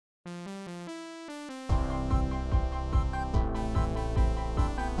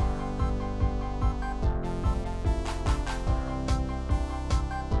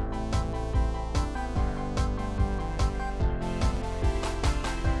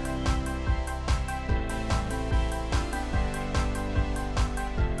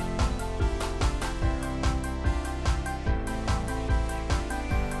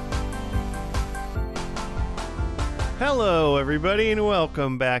Hello, everybody, and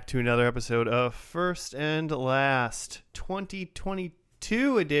welcome back to another episode of First and Last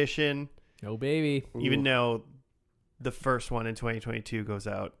 2022 edition. Oh, baby. Even though the first one in 2022 goes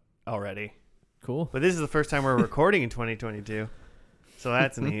out already. Cool. But this is the first time we're recording in 2022. So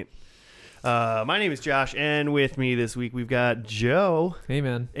that's neat. My name is Josh, and with me this week we've got Joe. Hey,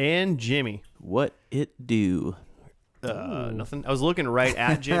 man. And Jimmy. What it do? Nothing. I was looking right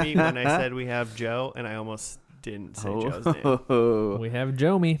at Jimmy when I said we have Joe, and I almost didn't say Joe's name. We have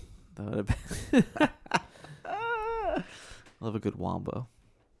Jomi. Love a good wombo.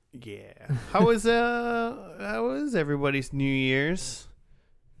 Yeah. How was everybody's New Year's?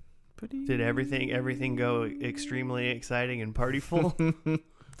 Did everything go extremely exciting and partyful?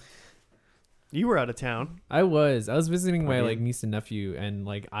 You were out of town. I was visiting my niece and nephew, and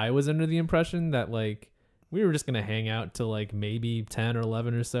I was under the impression that we were just gonna hang out till maybe 10 or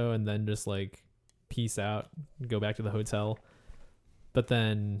 11 or so, and then just peace out, go back to the hotel. But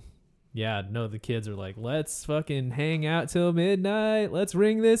then the kids are let's fucking hang out till midnight, let's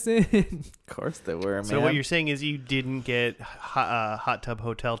ring this in. Of course they were, man. So what you're saying is you didn't get hot tub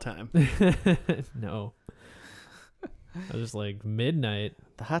hotel time. No. I was just midnight.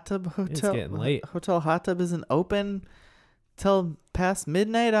 The hot tub hotel, it's getting late. Hotel hot tub isn't open till past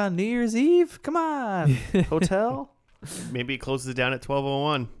midnight on New Year's Eve. Come on, hotel. Maybe it closes down at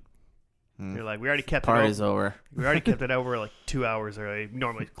 12:01. You're we already kept Party's it over. over. We already kept it over 2 hours early.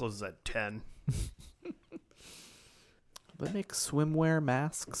 Normally it closes at 10. They make swimwear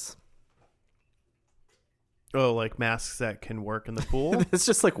masks. Oh, masks that can work in the pool? It's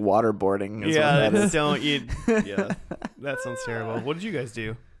just waterboarding. Yeah, that sounds terrible. What did you guys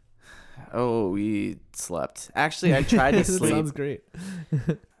do? Oh, we slept. Actually, I tried to sleep. Sounds great.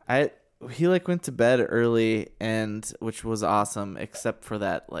 He went to bed early, and which was awesome, except for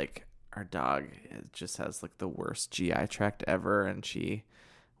that our dog just has the worst GI tract ever, and she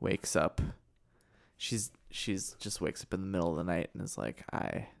wakes up. She's just wakes up in the middle of the night and is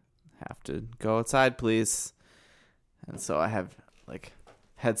I have to go outside, please. And so I have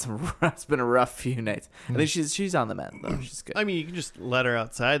had some. It's been a rough few nights. I think she's on the mend though. She's good. I mean, you can just let her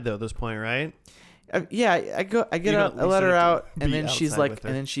outside though at this point, right? Yeah, I let her out, and then she's and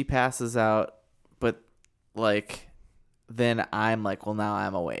then she passes out, but then I'm well, now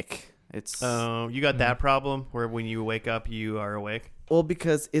I'm awake. It's you got that problem where when you wake up you are awake. Well,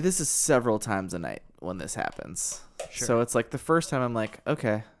 because this is several times a night when this happens. Sure. So it's the first time I'm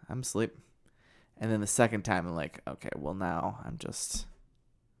okay, I'm asleep, and then the second time I'm okay, well now I'm just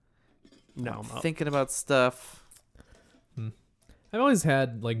thinking about stuff. I've always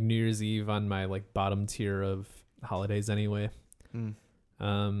had New Year's Eve on my bottom tier of holidays anyway.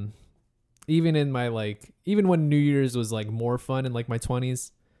 Even in my even when New Year's was more fun in my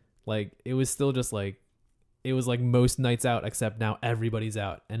 20s, it was still just it was most nights out, except now everybody's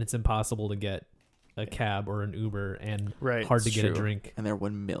out and it's impossible to get a cab or an Uber and hard to get a drink. And they're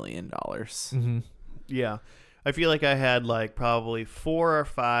 $1 million. Mm-hmm. Yeah. I feel I had probably 4 or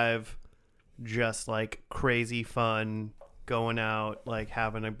 5 just crazy fun going out,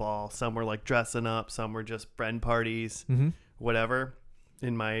 having a ball. Some were dressing up, some were just friend parties, whatever,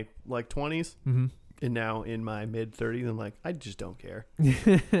 in my 20s. And now in my mid 30s, I'm I just don't care.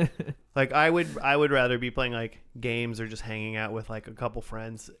 I would rather be playing games or just hanging out with a couple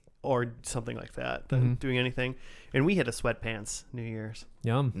friends or something like that than doing anything. And we had a sweatpants New Year's.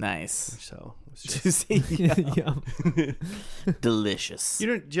 Yum. Nice. So it was just Yum. Delicious.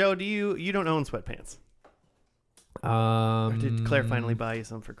 Joe, you don't own sweatpants? Or did Claire finally buy you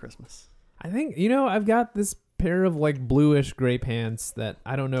some for Christmas? I think I've got this pair of bluish gray pants that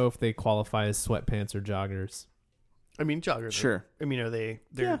I don't know if they qualify as sweatpants or joggers. I mean, joggers. Sure. Are they?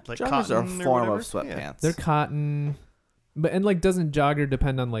 They're joggers cotton are a form of whatever? sweatpants. Yeah. They're cotton, but doesn't jogger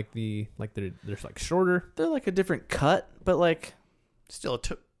depend on they're shorter? They're a different cut, but still a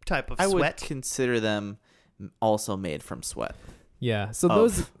type of I sweat. would consider them also made from sweat. Yeah. So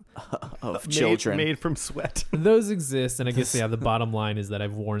those of children made from sweat. Those exist, and I guess the bottom line is that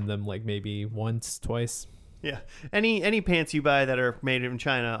I've worn them maybe once, twice. Yeah. Any pants you buy that are made in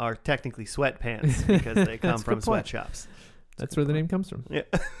China are technically sweatpants because they come from sweatshops. That's where the name comes from. Yeah.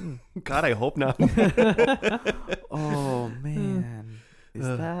 God, I hope not. Oh man, is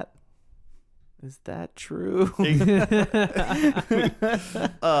that true?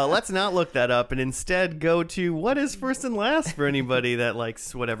 Let's not look that up and instead go to what is first and last for anybody that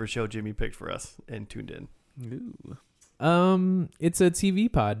likes whatever show Jimmy picked for us and tuned in. Ooh. It's a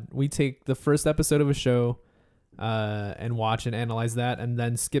TV pod. We take the first episode of a show and watch and analyze that, and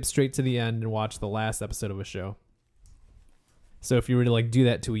then skip straight to the end and watch the last episode of a show. So if you were to like do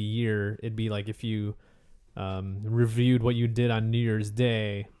that to a year, it'd be like if you reviewed what you did on New Year's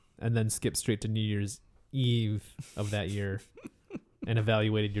Day, and then skipped straight to New Year's Eve of that year and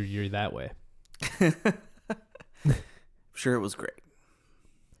evaluated your year that way. Sure, it was great.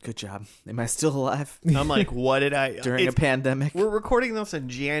 Good job. Am I still alive? I'm like, what did I... During a pandemic? We're recording this on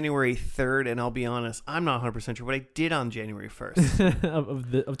January 3rd, and I'll be honest, I'm not 100% sure what I did on January 1st.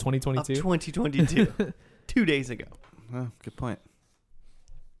 of 2022? Of 2022. 2 days ago. Oh, good point.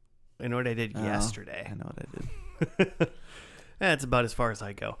 I know what I did yesterday. I know what I did. That's about as far as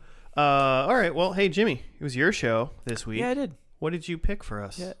I go. All right. Well, hey, Jimmy, it was your show this week. Yeah, I did. What did you pick for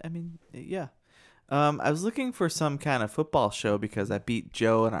us? Yeah, I mean, yeah. I was looking for some kind of football show because I beat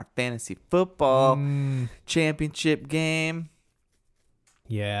Joe in our fantasy football championship game.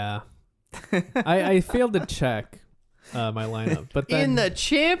 Yeah. I failed to check my lineup, but then in the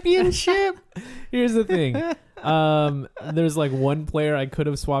championship? Here's the thing. There's like one player I could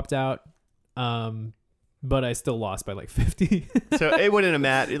have swapped out, but I still lost by like 50. So it wouldn't have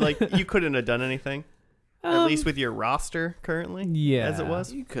mattered. Like, you couldn't have done anything? At least with your roster currently? Yeah. As it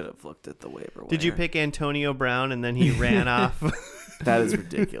was? You could have looked at the waiver wire. Did you pick Antonio Brown and then he ran off? That is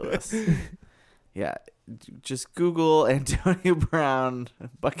ridiculous. Yeah. Just Google Antonio Brown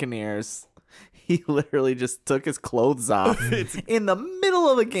Buccaneers. He literally just took his clothes off in the middle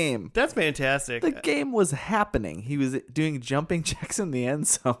of the game. That's fantastic. The game was happening. He was doing jumping jacks in the end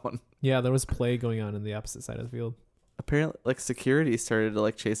zone. Yeah, there was play going on in the opposite side of the field. Apparently, like, security started to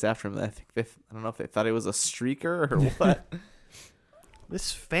like chase after him. I don't know if they thought he was a streaker or what.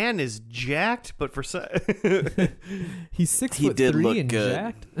 This fan is jacked, but for He's 6'3" He did look and good.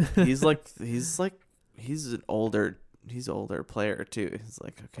 jacked. he's an older player too. He's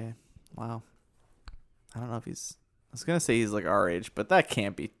like, okay, wow. I don't know if I was gonna say he's like our age, but that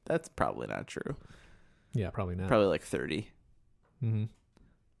can't be. That's probably not true. Yeah, probably not. Probably like 30. Mm-hmm.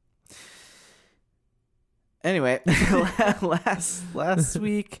 Anyway, last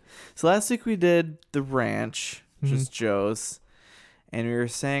week. So last week we did the ranch, which was Joe's, and we were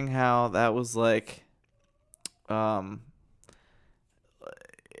saying how that was like, it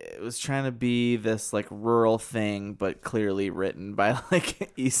was trying to be this like rural thing, but clearly written by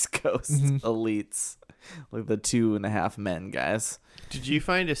like East Coast elites, like the 2.5 Men guys. Did you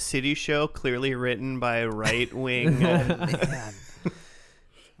find a city show clearly written by right wing? Man.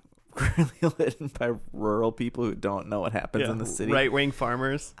 Clearly written by rural people who don't know what happens in the city. Right wing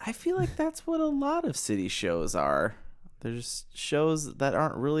farmers. I feel like that's what a lot of city shows are. They're just shows that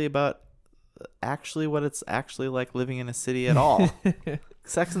aren't really about actually what it's actually like living in a city at all.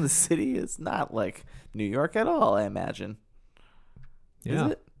 Sex in the City is not like New York at all, I imagine. Yeah.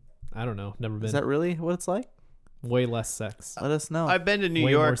 Is it? I don't know. Never been. Is that really what it's like? Way less sex. Let us know. I've been to New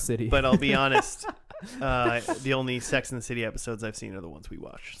Way York, more city. but I'll be honest. The only Sex and the City episodes I've seen are the ones we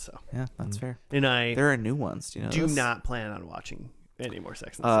watched. So Yeah, that's fair. and I There are new ones. Do you know do this? not plan on watching any more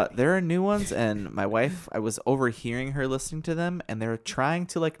Sex and the City. There are new ones, and my wife, I was overhearing her listening to them, and they're trying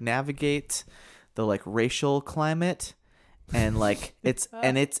to like navigate the like racial climate, and like it's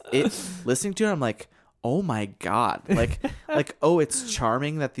listening to it, I'm like, oh my god, like oh, it's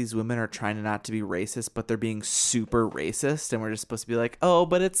charming that these women are trying to not to be racist, but they're being super racist, and we're just supposed to be like, oh,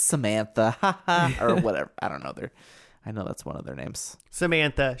 but it's Samantha, haha, or whatever. I don't know. I know that's one of their names.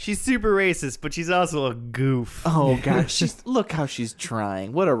 Samantha. She's super racist, but she's also a goof. Oh god, look how she's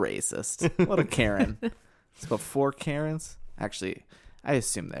trying. What a racist. What a Karen. It's about 4 Karens. Actually, I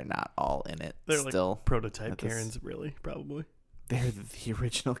assume they're not all in it. They're still like prototype Karens, really, probably. They're the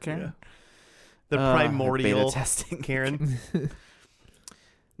original Karen. Yeah. The primordial beta testing Karen.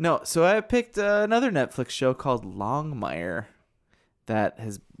 No, so I picked another Netflix show called Longmire that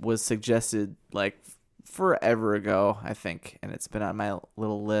was suggested like forever ago, I think, and it's been on my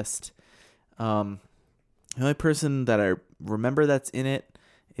little list. The only person that I remember that's in it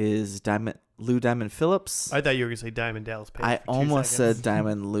is Lou Diamond Phillips. I thought you were going to say Diamond Dallas Page. I for 2 almost seconds. said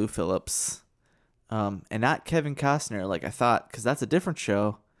Diamond Lou Phillips. And not Kevin Costner like I thought, because that's a different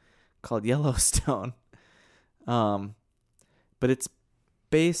show called Yellowstone. But it's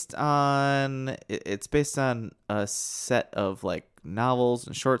based on a set of like novels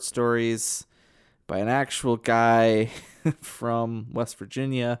and short stories by an actual guy from West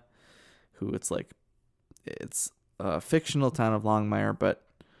Virginia, who it's a fictional town of Longmire, but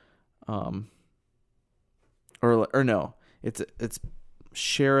it's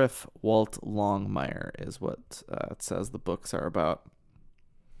Sheriff Walt Longmire is what it says the books are about.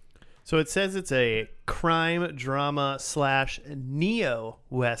 So it says it's a crime drama /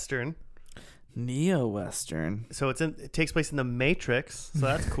 neo-western. Neo-western. So it takes place in the Matrix, so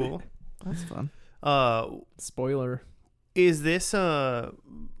that's cool. That's fun. Spoiler. Is this a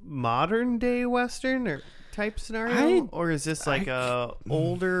modern day western or type scenario, or is this like a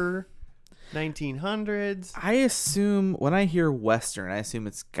older 1900s? I assume when I hear Western, I assume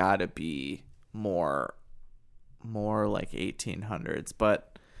it's got to be more like 1800s,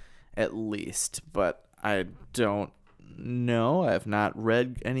 but at least. But I don't know. I have not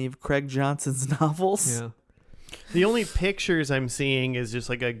read any of Craig Johnson's novels. Yeah. The only pictures I'm seeing is just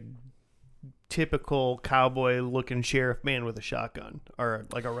like a typical cowboy-looking sheriff man with a shotgun or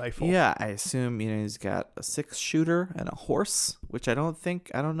like a rifle. Yeah, I assume he's got a 6-shooter and a horse, which I don't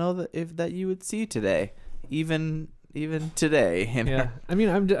know that you would see today, even today. Yeah, I mean,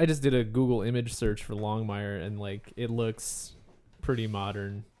 I just did a Google image search for Longmire, and like it looks pretty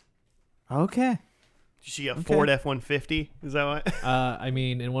modern. Okay. Did you see a Ford F-150? Is that what? I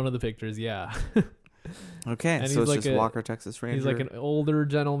mean, in one of the pictures, yeah. Okay, and so it's like just Walker, Texas Ranger. He's like an older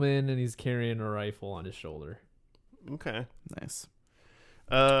gentleman, and he's carrying a rifle on his shoulder. Okay. Nice.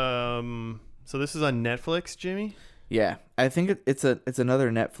 So this is on Netflix, Jimmy? Yeah, I think it's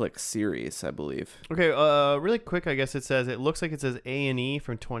another Netflix series, I believe. Okay, really quick, I guess it looks like it says A&E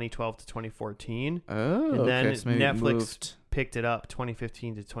from 2012 to 2014. Oh, and then okay. So maybe Netflix picked it up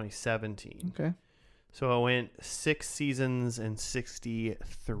 2015 to 2017. Okay. So it went 6 seasons and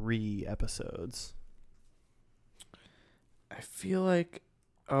 63 episodes. I feel like,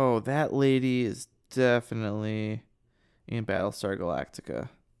 that lady is definitely in Battlestar Galactica.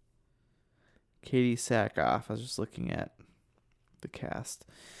 Katie Sackhoff. I was just looking at the cast.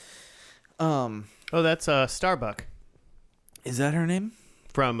 Oh, that's Starbuck Is that her name?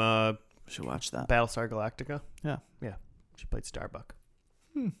 from Should watch that. Battlestar Galactica. Yeah. Yeah, she played Starbuck.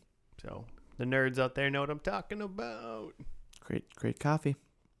 So the nerds out there know what I'm talking about. Great coffee.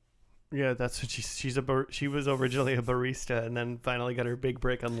 Yeah, that's what she was originally a barista and then finally got her big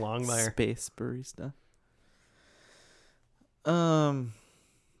break on Longmire. Space barista.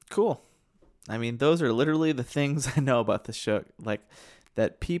 Cool. I mean, those are literally the things I know about the show. Like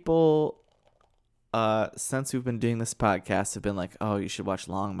that people, since we've been doing this podcast, have been like, "Oh, you should watch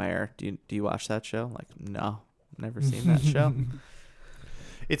Longmire." Do you watch that show? Like, no, never seen that show.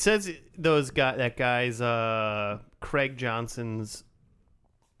 It says that guy's Craig Johnson's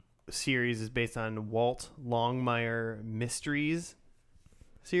series is based on Walt Longmire Mysteries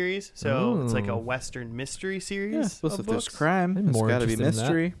series. So it's like a Western mystery series. Yeah, plus of if books. there's crime, I'm there's more got to be interested in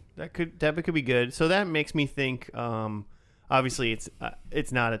that. mystery. That could be good. So that makes me think. Obviously,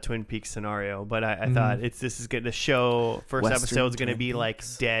 it's not a Twin Peaks scenario, but I thought this is good. The show first Western episode's going to Twin be like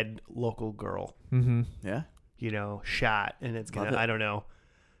Peaks. dead local girl, Mm-hmm. Yeah. shot, and it's Love gonna. it. I don't know.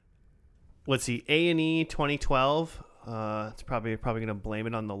 Let's see, A&E 2012. It's probably gonna blame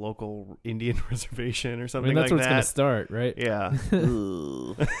it on the local Indian reservation or I something mean, that's like where it's gonna start, right? Yeah.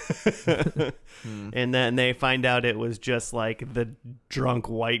 Ooh. And then they find out it was just like the drunk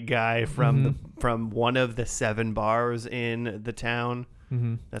white guy from from one of the 7 bars in the town.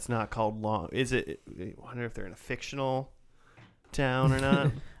 Mm-hmm. That's not called Long. Is it? I wonder if they're in a fictional town or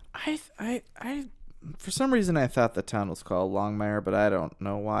not. I for some reason I thought the town was called Longmire, but I don't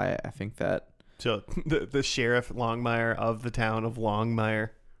know why. I think that So the sheriff Longmire of the town of Longmire.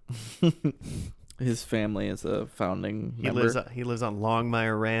 his family is a founding member. He lives on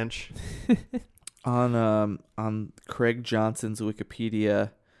Longmire Ranch. On Craig Johnson's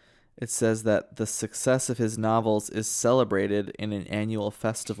Wikipedia, it says that the success of his novels is celebrated in an annual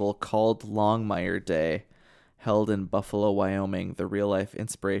festival called Longmire Day, held in Buffalo, Wyoming, the real-life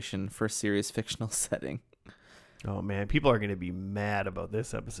inspiration for series fictional setting. Oh man, people are going to be mad about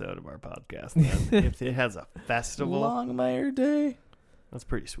this episode of our podcast. Then. If it has a festival, Longmire Day. that's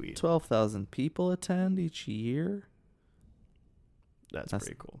pretty sweet. 12,000 people attend each year. That's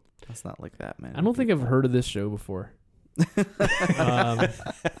pretty cool. That's not like that, man. I don't think I've heard of this show before. But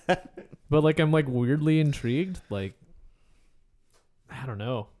like, I'm like weirdly intrigued. Like, I don't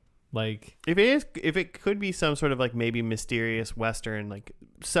know. Like, If it could be some sort of like maybe mysterious Western, like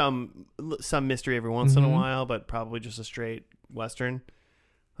some mystery every once in a while, but probably just a straight Western.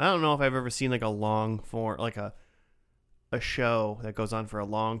 I don't know if I've ever seen like a long form, like a show that goes on for a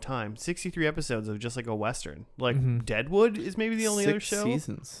long time. 63 episodes of just like a Western. Like Deadwood is maybe the only other 6 show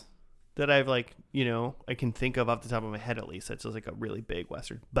seasons. that I've like, I can think of off the top of my head at least. That's just like a really big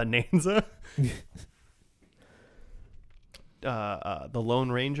Western. Bonanza. The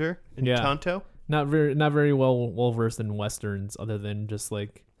Lone Ranger in Tonto. not very well versed in Westerns, other than just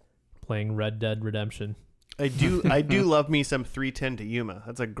like playing Red Dead Redemption. I do love me some 3:10 to Yuma.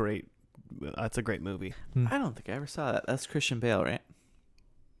 That's a great movie. I don't think I ever saw that. That's Christian Bale, right?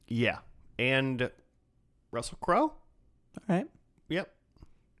 Yeah. And Russell Crowe? All right. Yep.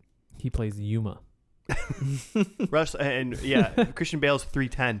 He plays Yuma. Christian Bale's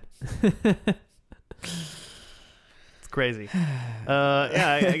 3:10. crazy.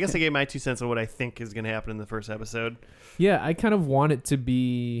 I guess I gave my 2 cents on what I think is going to happen in the first episode. Yeah, I kind of want it to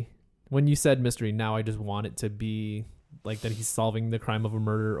be, when you said mystery, now I just want it to be like that he's solving the crime of a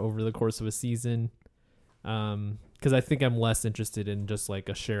murder over the course of a season. Because I think I'm less interested in just like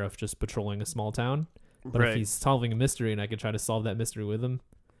a sheriff just patrolling a small town. But if he's solving a mystery and I could try to solve that mystery with him.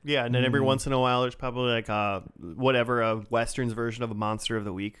 Yeah, and then every once in a while there's probably like a Western's version of a monster of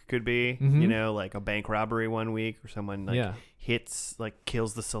the week could be. Mm-hmm. You know, like a bank robbery one week or someone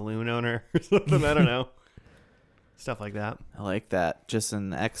kills the saloon owner or something. I don't know. Stuff like that. I like that. Just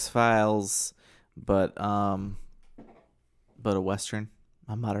an X-Files, but a Western.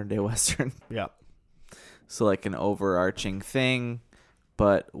 A modern day Western. Yeah. So like an overarching thing,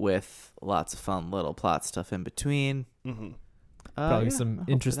 but with lots of fun little plot stuff in between. Mm-hmm. Probably some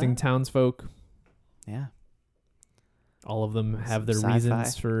interesting townsfolk. Yeah. All of them have their Sci-fi.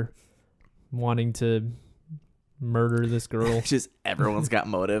 reasons for wanting to murder this girl. Just everyone's got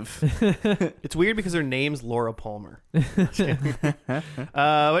motive. It's weird because her name's Laura Palmer. But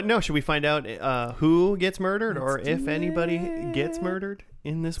no, should we find out who gets murdered or if anybody gets murdered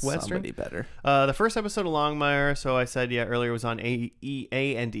in this Western? Somebody better. The first episode of Longmire, so I said earlier, was on A&E.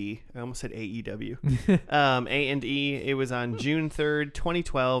 I almost said AEW. A&E. It was on June 3rd,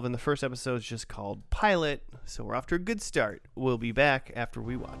 2012, and the first episode is just called Pilot. So we're off to a good start. We'll be back after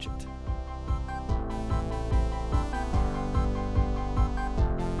we watch it.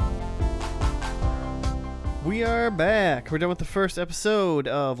 We are back. We're done with the first episode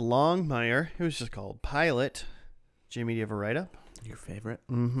of Longmire. It was just called Pilot. Jimmy, do you have a write-up? Your favorite?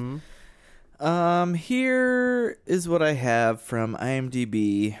 Mm-hmm. Here is what I have from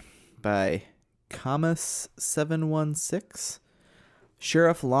IMDb by Camus716.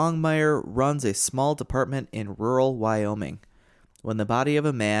 Sheriff Longmire runs a small department in rural Wyoming. When the body of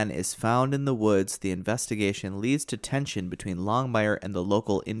a man is found in the woods, the investigation leads to tension between Longmire and the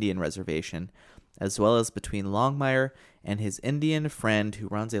local Indian reservation, as well as between Longmire and his Indian friend who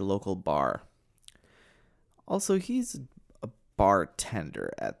runs a local bar. Also, he's a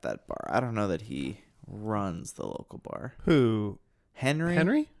bartender at that bar. I don't know that he runs the local bar. Who?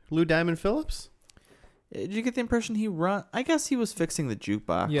 Henry? Lou Diamond Phillips? Did you get the impression he run? I guess he was fixing the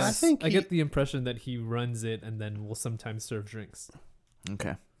jukebox. Yes, I get the impression that he runs it and then will sometimes serve drinks.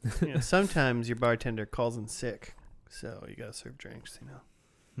 Okay. Yeah, sometimes your bartender calls in sick, so you gotta serve drinks, you know.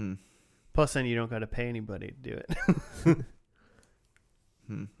 Plus, then you don't gotta pay anybody to do it.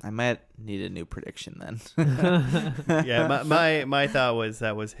 I might need a new prediction then. Yeah, my thought was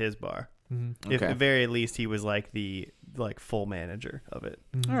that was his bar. Mm-hmm. If at the very least he was like the full manager of it.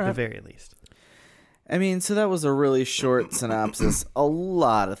 Mm-hmm. All right. At the very least. I mean, so that was a really short synopsis. A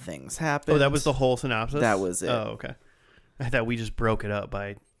lot of things happened. Oh, that was the whole synopsis? That was it. Oh, okay. I thought we just broke it up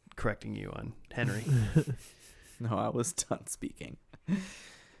by correcting you on Henry. No, I was done speaking.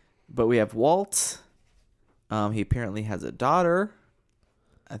 But we have Walt. He apparently has a daughter,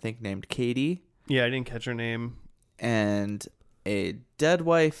 I think named Katie. Yeah, I didn't catch her name. And a dead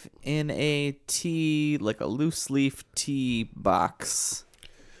wife in a tea, like a loose leaf tea box.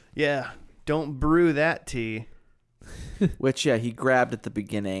 Yeah, don't brew that tea. Which, yeah, he grabbed at the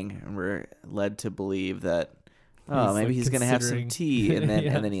beginning, and we're led to believe that, maybe he's going to have some tea, and then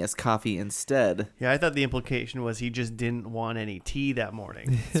and then he has coffee instead. Yeah, I thought the implication was he just didn't want any tea that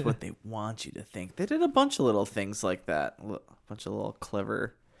morning. That's what they want you to think. They did a bunch of little things like that. A bunch of little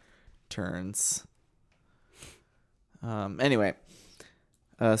clever turns. Anyway,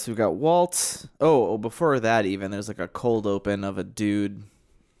 so we've got Walt. Oh, before that even, there's like a cold open of a dude.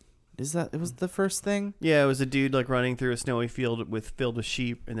 It was the first thing? Yeah, it was a dude like running through a snowy field filled with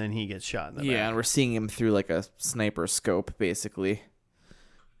sheep, and then he gets shot in the back. Yeah, and we're seeing him through like a sniper scope, basically.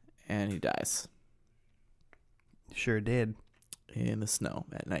 And he dies. Sure did. In the snow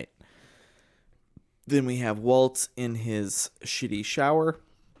at night. Then we have Walt in his shitty shower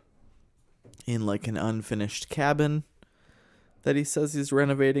in like an unfinished cabin that he says he's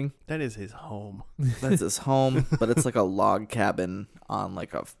renovating. That is his home. That's his home, but it's like a log cabin on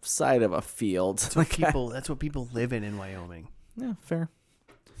like a side of a field. That's what people live in Wyoming. Yeah, fair.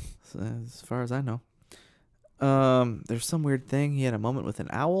 So, as far as I know. There's some weird thing. He had a moment with an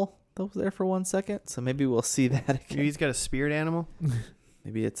owl that was there for 1 second, so maybe we'll see that again. Maybe he's got a spirit animal.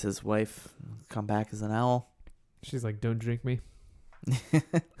 Maybe it's his wife come back as an owl. She's like, don't drink me.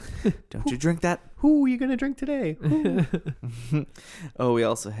 Don't you drink that? Who are you gonna drink today? Oh, we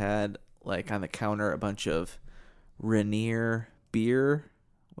also had like on the counter a bunch of Rainier beer,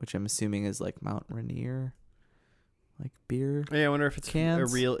 which I'm assuming is like Mount Rainier, like beer. Yeah, I wonder if it's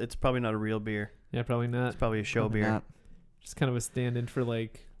cans. It's probably not a real beer. Yeah, probably not. It's probably a show Probably beer. not. Just kind of a stand-in for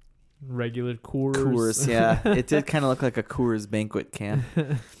like regular Coors. Coors, yeah. It did kind of look like a Coors banquet can.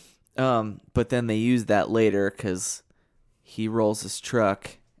 But then they use that later because he rolls his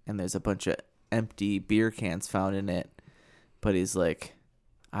truck and there's a bunch of empty beer cans found in it. But he's like,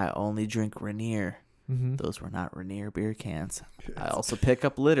 I only drink Rainier. Mm-hmm. Those were not Rainier beer cans. I also pick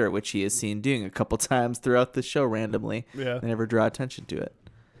up litter, which he is seen doing a couple times throughout the show randomly. Yeah. I never draw attention to it.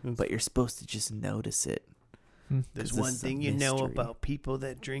 But you're supposed to just notice it. There's 'Cause one this is a thing you know mystery. about people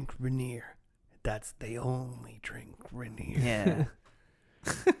that drink Rainier. That's they only drink Rainier. Yeah.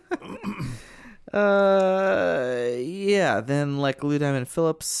 Yeah. Then like Lou Diamond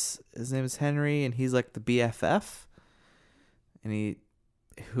Phillips, his name is Henry, and he's like the BFF, and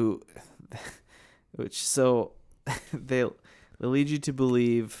so they lead you to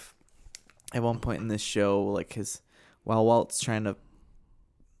believe at one point in this show, like while Walt's trying to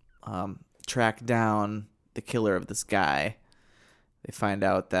track down the killer of this guy, they find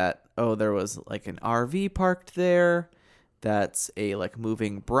out that there was like an RV parked there. That's a like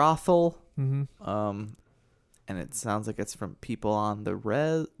moving brothel. Mm-hmm. And it sounds like it's from people on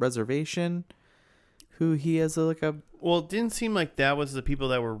the reservation who he has Well, it didn't seem like that was the people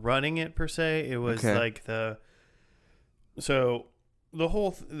that were running it per se. It was like the thing.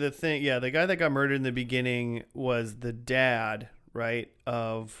 Yeah, the guy that got murdered in the beginning was the dad, right,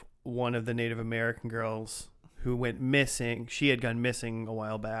 of one of the Native American girls who went missing. She had gone missing a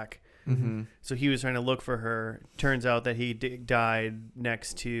while back. Mm-hmm. So he was trying to look for her. Turns out that he died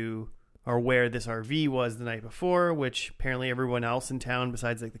next to or where this RV was the night before, which apparently everyone else in town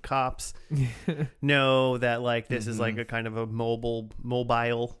besides like the cops know that like this is like a kind of a mobile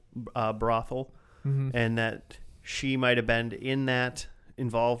brothel, and that she might have been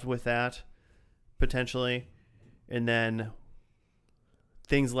involved with that potentially. And then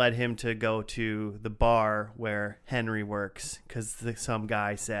things led him to go to the bar where Henry works because some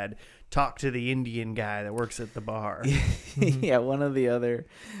guy said, talk to the Indian guy that works at the bar. Yeah, one of the other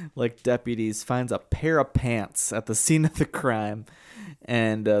like deputies finds a pair of pants at the scene of the crime,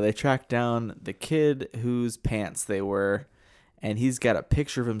 and they track down the kid whose pants they were, and he's got a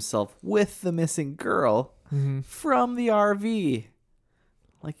picture of himself with the missing girl from the RV.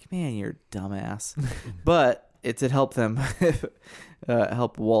 Like, man, you're a dumbass. But it did help them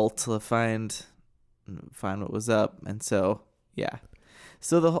help Walt to find what was up, and so yeah.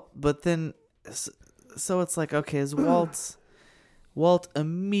 So it's like, okay, is Walt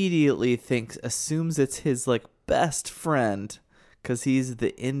immediately assumes it's his like best friend because he's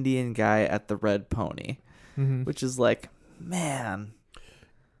the Indian guy at the Red Pony, which is like, man.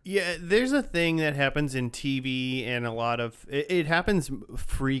 Yeah, there's a thing that happens in TV and a lot of it happens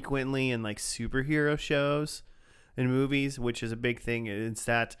frequently in like superhero shows and movies, which is a big thing. It's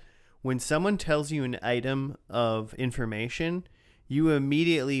that when someone tells you an item of information, you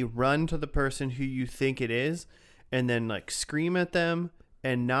immediately run to the person who you think it is and then like scream at them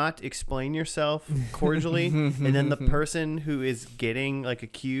and not explain yourself cordially. And then the person who is getting like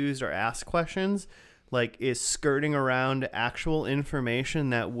accused or asked questions like is skirting around actual information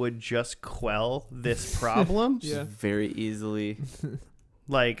that would just quell this problem. Yeah. Very easily.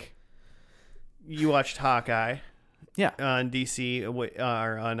 Like you watched Hawkeye. Yeah. On DC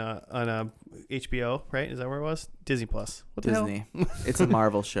or on a HBO, right? Is that where it was? Disney Plus. What the Disney. hell? It's a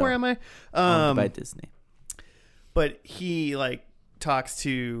Marvel show. Where am I? Owned by Disney. But he like talks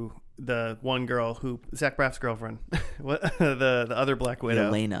to the one girl who Zach Braff's girlfriend, the other Black Widow,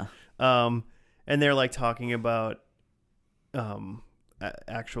 Elena. And they're like talking about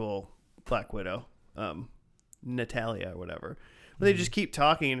actual Black Widow, Natalia or whatever. But they just keep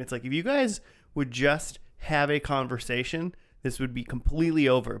talking, and it's like if you guys would just have a conversation, this would be completely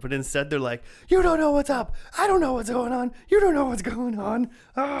over. But instead they're like, you don't know what's up, I don't know what's going on, you don't know what's going on,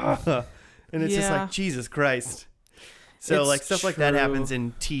 and it's just like, Jesus Christ. So it's like stuff true. like that happens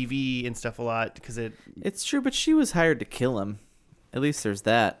in TV and stuff a lot because it's true, but she was hired to kill him. At least there's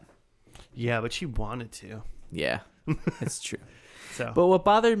that. Yeah, but she wanted to. Yeah, it's true. So but what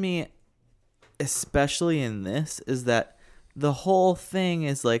bothered me especially in this is that the whole thing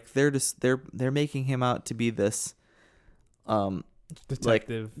is like they're making him out to be this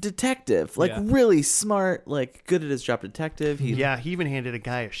detective, like really smart, like good at his job detective. He even handed a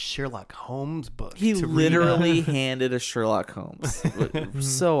guy a Sherlock Holmes book. He literally handed a Sherlock Holmes.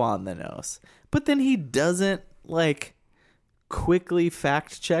 So on the nose. But then he doesn't like quickly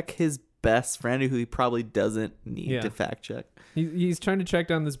fact check his best friend who he probably doesn't need to fact check. He's trying to track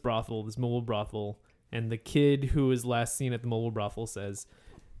down this mobile brothel. And the kid who was last seen at the mobile brothel says,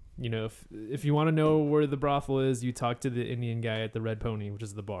 you know, if you want to know where the brothel is, you talk to the Indian guy at the Red Pony, which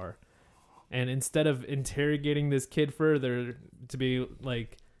is the bar. And instead of interrogating this kid further to be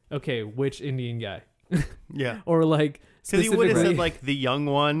like, okay, which Indian guy? Yeah. Or like Because he would have specifically, said like the young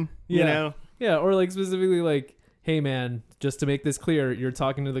one, you Yeah. know? yeah, or like specifically like, hey man, just to make this clear, you're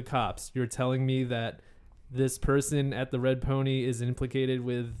talking to the cops. You're telling me that this person at the Red Pony is implicated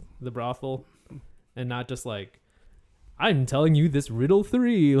with the brothel, and not just like, I'm telling you this riddle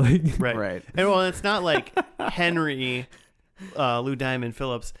 3. Like, Right. And well, it's not like Henry, Lou Diamond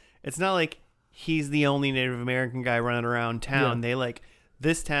Phillips. It's not like he's the only Native American guy running around town. Yeah. They like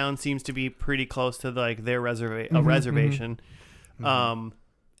this town seems to be pretty close to like their reservation.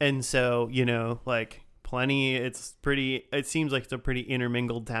 And so, you know, like plenty, it seems like it's a pretty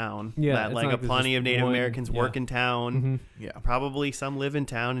intermingled town. Yeah, That it's like not a like there's plenty just of Native one- Americans yeah. work in town. Yeah. Probably some live in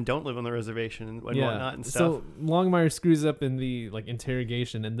town and don't live on the reservation and whatnot and stuff. So Longmire screws up in the like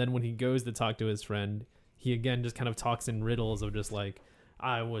interrogation, and then when he goes to talk to his friend, he again just kind of talks in riddles of just like,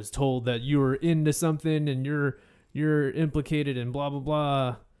 I was told that you were into something and you're implicated in blah blah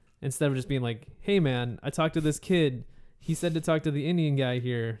blah, instead of just being like, hey man, I talked to this kid. He said to talk to the Indian guy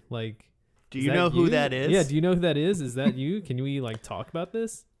here. Like, Do is you that know who that is? Yeah, do you know who that is? Is that you? Can we like talk about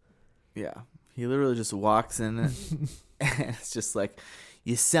this? Yeah. He literally just walks in and it's just like,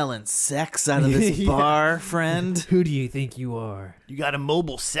 you selling sex out of this Yeah. bar, friend? Who do you think you are? You got a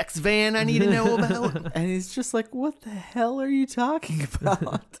mobile sex van I need to know about? And he's just like, what the hell are you talking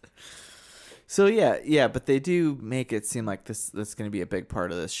about? So yeah, but they do make it seem like that's going to be a big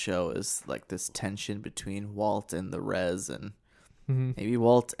part of this show, is like this tension between Walt and the Res, and maybe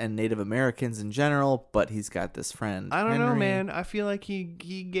Walt and Native Americans in general, but he's got this friend. I don't know, Henry. man. I feel like he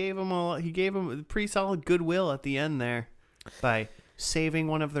gave him pretty solid goodwill at the end there by saving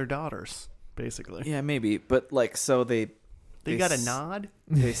one of their daughters, basically. Yeah, maybe, but like, so they got a nod.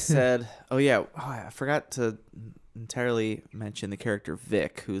 They said, I forgot to entirely mention the character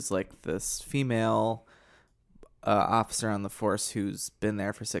Vic, who's like this female officer on the force who's been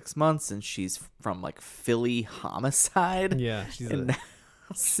there for 6 months, and she's from like Philly homicide. Yeah, she's And a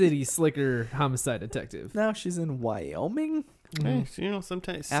city slicker homicide detective. now she's in Wyoming, Hey, so, you know,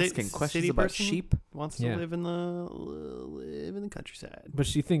 sometimes asking questions about person sheep. wants to Yeah. live in the countryside. But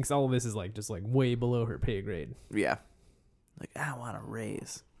she thinks all of this is like just like way below her pay grade. Yeah, like, I want a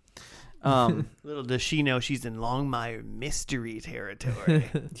raise. Little does she know she's in Longmire mystery territory.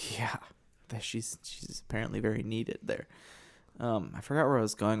 Yeah, that she's apparently very needed there. I forgot where I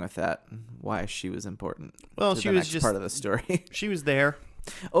was going with that and why she was important. Well, to she the was next just part of the story. she was there.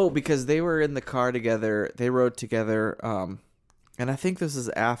 Oh, because they were in the car together. They rode together. And I think this is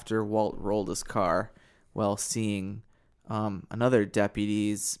after Walt rolled his car while seeing another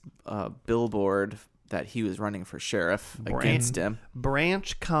deputy's billboard that he was running for sheriff against him.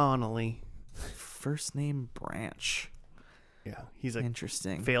 Branch Connolly. First name Branch. Yeah, he's a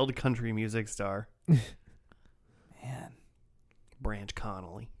Interesting. failed country music star. Man, Branch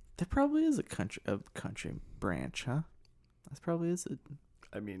Connolly. there probably is a country branch, huh? That probably is a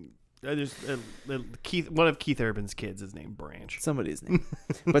I mean, one of Keith Urban's kids is named Branch. somebody's name.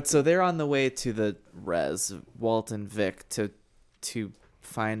 But so they're on the way to the res, Walt and Vic, to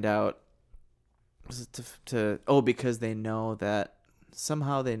find out. Was it because they know that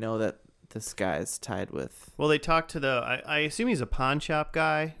somehow they know that this guy's tied with. Well, they talked to I assume he's a pawn shop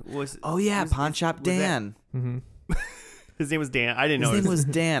guy. Pawn Shop Dan. His name was Dan. I didn't know His name was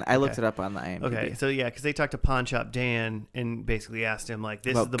Dan. I looked it up on the IMDb. Okay, so yeah, because they talked to Pawn Shop Dan and basically asked him like,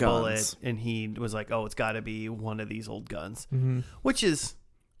 "This About is the guns. bullet," and he was like, "Oh, it's got to be one of these old guns," which is,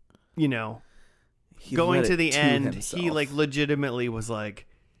 you know, He going led to it the end. himself. He like legitimately was like,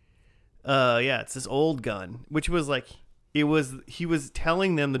 yeah, it's this old gun," which was like, he was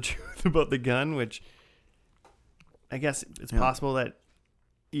telling them the truth about the gun, which I guess it's possible that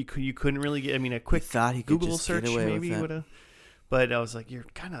you couldn't really get. I mean, a quick thought he could Google just get search away with maybe it. would have. But I was like, you're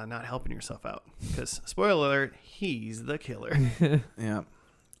kind of not helping yourself out because, spoiler alert, he's the killer. Yeah.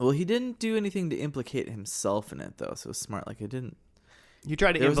 Well, he didn't do anything to implicate himself in it, though. So it was smart. Like, it didn't. You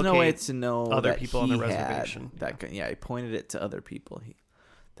tried to There was implicate no way to know other that people on the he had reservation. That gun. Yeah, he pointed it to other people.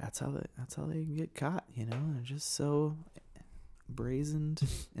 That's how they get caught. You know, they're just so brazened,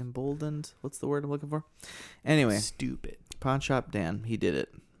 emboldened. What's the word I'm looking for? Anyway, Stupid. Pawn Shop Dan. He did it.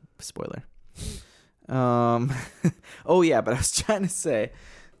 Spoiler. Oh yeah, but I was trying to say,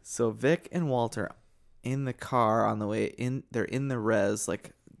 so Vic and Walter in the car on the way in. They're in the res,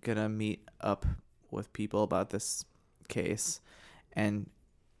 like gonna meet up with people about this case, and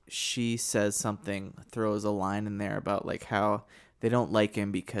she says something, throws a line in there about like how they don't like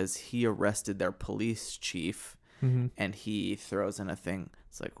him because he arrested their police chief, and he throws in a thing.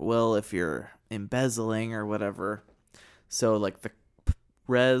 It's like, well, if you're embezzling or whatever, so like the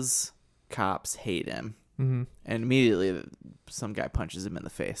res cops hate him Mm-hmm. And immediately some guy punches him in the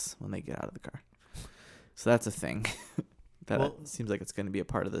face when they get out of the car. So that's a thing that seems like it's going to be a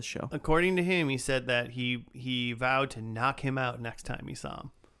part of this show. According to him, he said that he vowed to knock him out next time he saw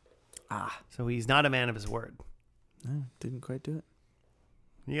him. So he's not a man of his word. No, didn't quite do it.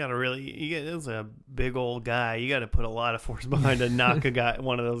 You gotta it's a big old guy. You gotta put a lot of force behind to knock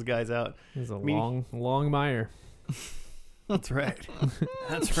one of those guys out. He's a Longmire. That's right.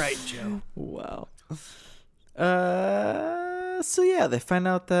 That's right, Joe. Wow. So yeah, they find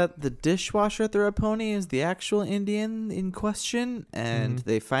out that the dishwasher at the Red Pony is the actual Indian in question, and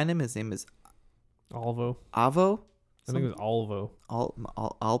they find him. His name is Avo. Avo. I think it was Alvo.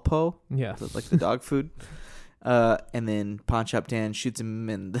 Alpo. Yeah, like the dog food. And then Pawn Shop Dan shoots him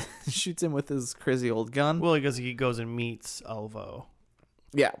with his crazy old gun. Well, because he goes and meets Alvo.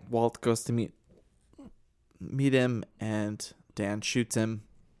 Yeah, Walt goes to meet him, and Dan shoots him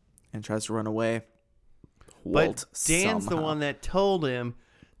and tries to run away. Walt but Dan's the one that told him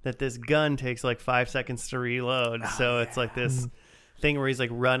that this gun takes like 5 seconds to reload. So it's like this thing where he's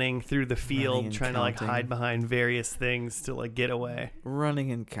like running through the field, trying to like hide behind various things to like get away.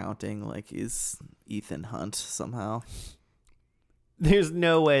 Running and counting like he's Ethan Hunt somehow. There's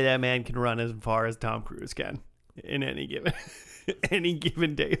no way that man can run as far as Tom Cruise can in any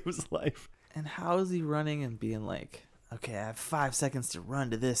given day of his life. And how is he running and being like, okay, I have 5 seconds to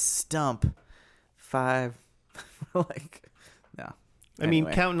run to this stump. 5. Like, no. I mean,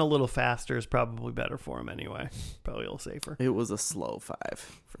 counting a little faster is probably better for him anyway. Probably a little safer. It was a slow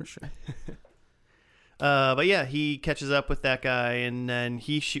 5 for sure. But yeah, he catches up with that guy, and then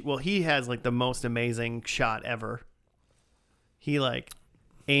he has like the most amazing shot ever. He like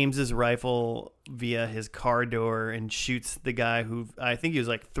aims his rifle via his car door and shoots the guy who I think he was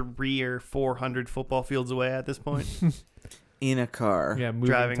like 300 or 400 football fields away at this point. In a car. Yeah,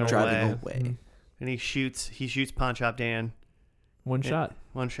 driving away. Mm-hmm. And he shoots Pawn Shop Dan. One shot.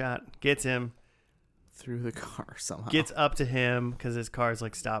 Gets him. Through the car somehow. Gets up to him because his car's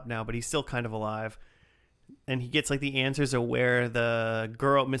like stopped now, but he's still kind of alive. And he gets like the answers of where the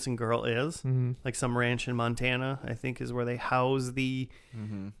missing girl is. Mm-hmm. Like some ranch in Montana, I think, is where they house the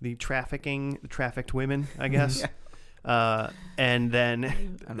trafficked women, I guess. Yeah. And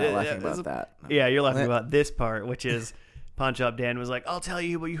then I'm not laughing about that. No. Yeah, you're laughing about this part, which is Pawn Shop Dan was like, I'll tell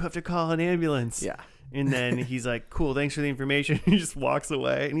you, but you have to call an ambulance. Yeah. And then he's like, cool, thanks for the information. He just walks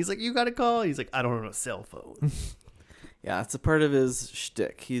away. And he's like, you got to call? He's like, I don't have a cell phone. Yeah, it's a part of his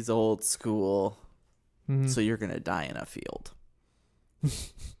shtick. He's old school. Mm-hmm. So you're going to die in a field.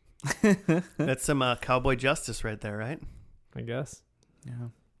 That's some cowboy justice right there, right? I guess. Yeah.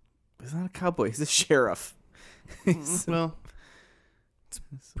 He's not a cowboy. He's a sheriff. Well, it's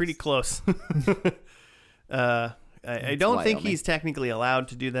pretty close. I don't think he's technically allowed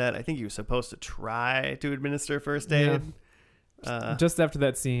to do that. I think he was supposed to try to administer first aid. Yeah. Just after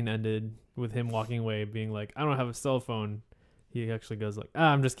that scene ended with him walking away, being like, I don't have a cell phone, he actually goes like,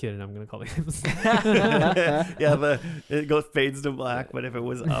 I'm just kidding. I'm going to call the ambulance. Yeah, it fades to black, but if it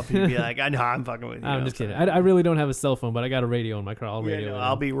was up, he'd be like, I know, I'm fucking with you. I'm just kidding. I really don't have a cell phone, but I got a radio in my car. I'll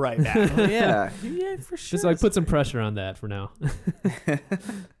be right back. Yeah, for sure. Just like put some pressure on that for now.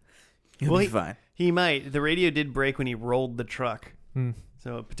 He'll be fine. He might. The radio did break when he rolled the truck.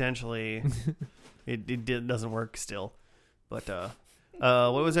 So potentially it doesn't work still. But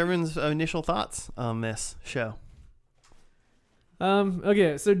what was everyone's initial thoughts on this show?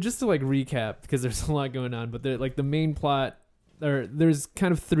 Okay, so just to like recap, because there's a lot going on, but like the main plot, or there's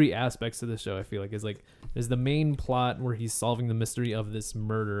kind of 3 aspects to the show. I feel like is like there's the main plot where he's solving the mystery of this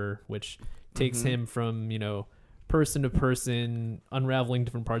murder, which takes him from person to person, unraveling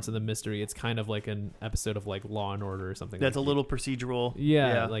different parts of the mystery. It's kind of like an episode of like Law and Order or something. That's a little procedural.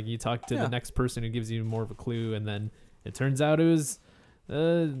 Yeah, like you talk to the next person who gives you more of a clue, and then it turns out it was,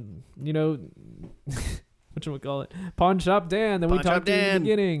 whatchamacallit, Pawn Shop Dan that we talked to in the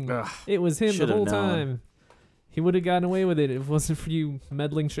beginning. Ugh, it was him the whole known. time. He would have gotten away with it if it wasn't for you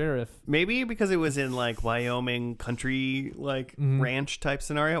meddling sheriff. Maybe because it was in like Wyoming country, like ranch type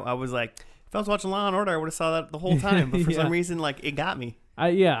scenario. I was like, if I was watching Law and Order, I would have saw that the whole time. But for some reason, like it got me.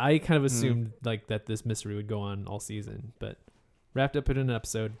 I kind of assumed like that this mystery would go on all season, but wrapped up in an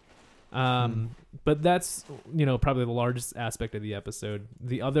episode. But that's probably the largest aspect of the episode.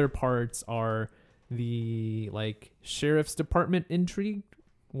 The other parts are the like sheriff's department intrigue,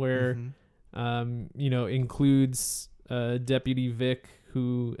 where includes Deputy Vic,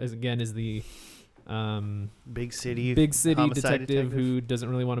 who is the big city detective who doesn't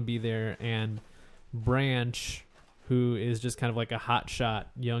really want to be there, and Branch, who is just kind of like a hotshot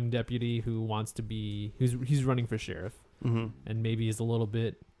young deputy who wants to be he's running for sheriff, and maybe is a little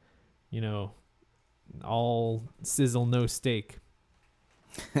bit all sizzle, no steak.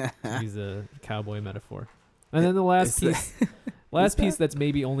 He's a cowboy metaphor. And then the last piece that's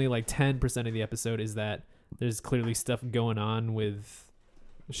maybe only like 10% of the episode is that there's clearly stuff going on with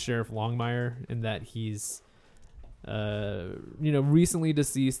Sheriff Longmire, and that he's recently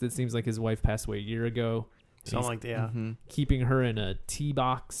deceased. It seems like his wife passed away a year ago. Something like that. Yeah. Mm-hmm. Keeping her in a tea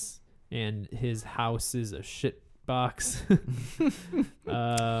box, and his house is a shit box.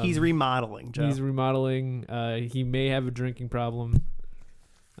 He's remodeling, Joe. He's remodeling. He may have a drinking problem.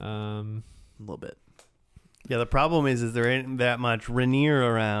 A little bit. Yeah, the problem is there ain't that much Rainier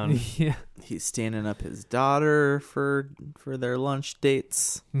around. Yeah. He's standing up his daughter for their lunch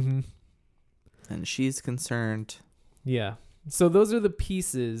dates, Mm-hmm. and she's concerned. Yeah. So those are the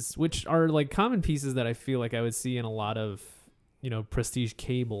pieces, which are like common pieces that I feel like I would see in a lot of, prestige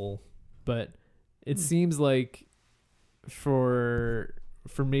cable, but it seems like for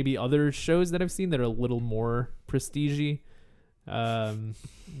maybe other shows that I've seen that are a little more prestige-y,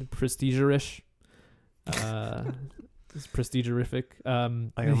 prestige-ish, it's prestigerific.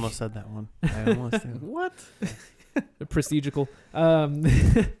 I almost said that one. I almost did. What? Prestigical.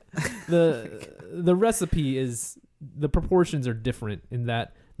 The recipe is, the proportions are different in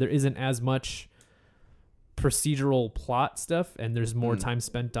that there isn't as much procedural plot stuff, and there's more time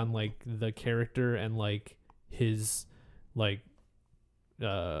spent on like the character and like his like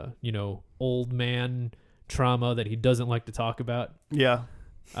old man trauma that he doesn't like to talk about. Yeah.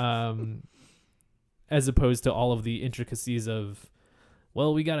 As opposed to all of the intricacies of,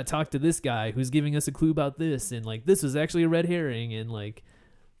 well, we got to talk to this guy who's giving us a clue about this, and like this was actually a red herring, and like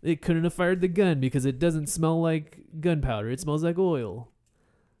it couldn't have fired the gun because it doesn't smell like gunpowder, it smells like oil.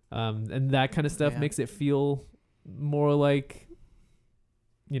 And that kind of stuff makes it feel more like,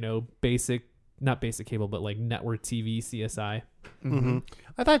 not basic cable, but like network TV CSI. Mm-hmm.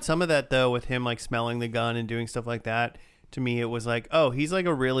 I thought some of that though, with him like smelling the gun and doing stuff like that, to me it was like, oh, he's like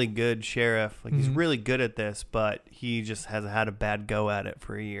a really good sheriff, like he's really good at this, but he just has had a bad go at it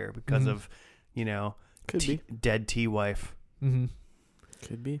for a year because of Could be. dead T-wife. Mm-hmm.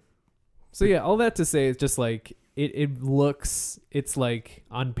 Could be. So yeah, all that to say, it's just like it looks, it's like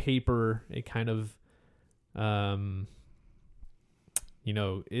on paper it kind of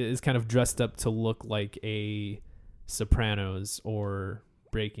is kind of dressed up to look like a Sopranos or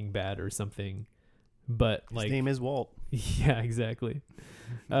Breaking Bad or something, but like his name is Walt. Yeah, exactly.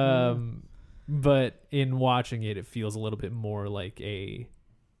 But in watching it, it feels a little bit more like a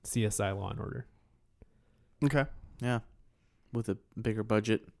CSI Law and Order. Okay. Yeah. With a bigger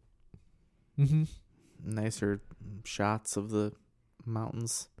budget. Mm-hmm. Nicer shots of the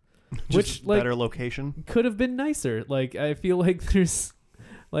mountains. Which better location. Could have been nicer. Like I feel like there's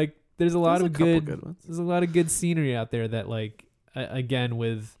a lot of good ones. There's a lot of good scenery out there that like again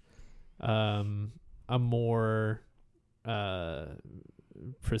with a more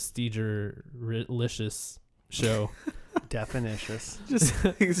prestige-licious show. Definitious.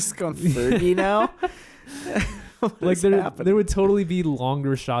 Just going Fergie now. Like there would totally be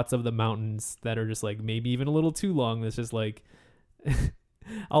longer shots of the mountains that are just like maybe even a little too long. That's just like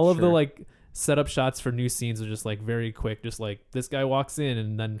all of the like setup shots for new scenes are just like very quick. Just like this guy walks in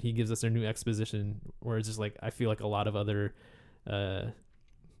and then he gives us their new exposition. Where it's just like I feel like a lot of other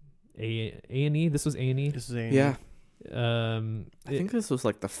A&E. This was A&E. This is A&E. Yeah. I think this was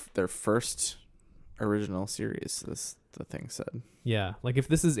like their first original series. The thing said. Yeah, like if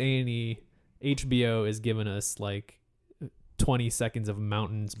this is A&E, HBO is giving us like 20 seconds of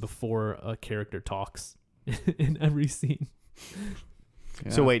mountains before a character talks in every scene.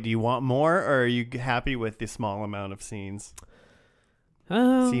 Yeah. So wait, do you want more, or are you happy with the small amount of scenes?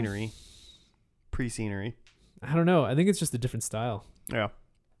 Scenery. Pre-scenery. I don't know. I think it's just a different style. Yeah.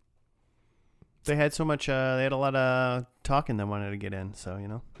 They had so much, they had a lot of talking they wanted to get in, so,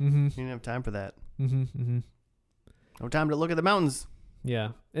 you didn't have time for that. No time to look at the mountains. Yeah.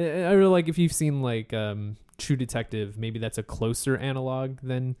 I really like if you've seen like True Detective, maybe that's a closer analog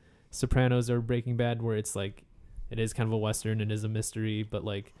than Sopranos or Breaking Bad, where it's like, it is kind of a Western, it is a mystery, but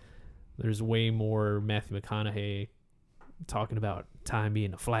like there's way more Matthew McConaughey talking about time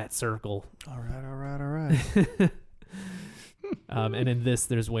being a flat circle. All right. And in this,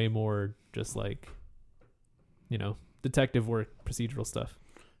 there's way more just like, detective work, procedural stuff.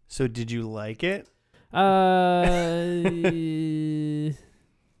 So did you like it? I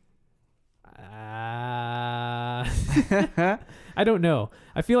don't know.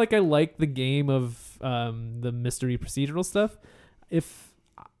 I feel like I like the game of the mystery procedural stuff. If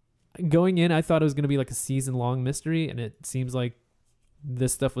going in, I thought it was going to be like a season-long mystery, and it seems like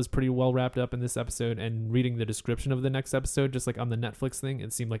this stuff was pretty well wrapped up in this episode, and reading the description of the next episode, just like on the Netflix thing,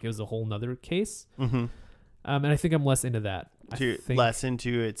 it seemed like it was a whole nother case. Mm-hmm. And I think I'm less into that. Less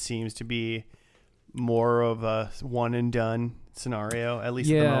into it seems to be more of a one and done scenario, at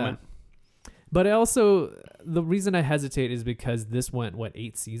least at the moment. But I also, the reason I hesitate is because this went,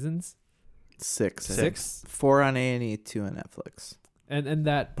 8 seasons? 6. 4 on A&E, 2 on Netflix. And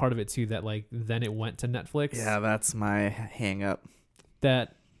that part of it too, that like then it went to Netflix. Yeah, that's my hang up. I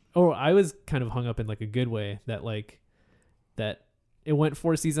was kind of hung up in like a good way that it went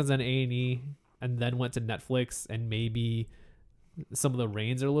 4 seasons on A&E and then went to Netflix, and maybe some of the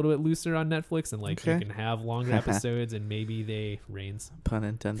reins are a little bit looser on Netflix, and like you can have longer episodes, and maybe they reins. Pun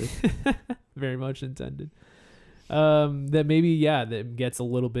intended. Very much intended. That maybe, that gets a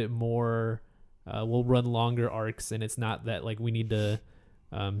little bit more, we'll run longer arcs, and it's not that like we need to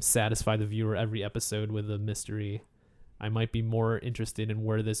satisfy the viewer every episode with a mystery. I might be more interested in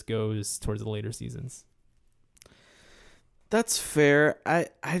where this goes towards the later seasons. That's fair. I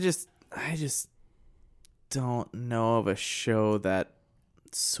just don't know of a show that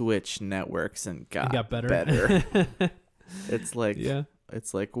switched networks and got better. It's like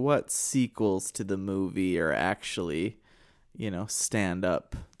it's like what sequels to the movie are actually, stand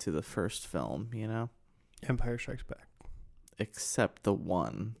up to the first film, Empire Strikes Back. Except the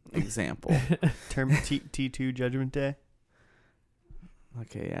one example. T2 Judgment Day.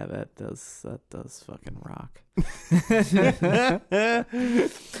 Okay, yeah, that does fucking rock.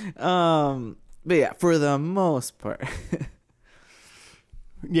 But yeah, for the most part.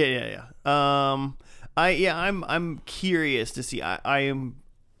 Yeah. I'm curious to see. I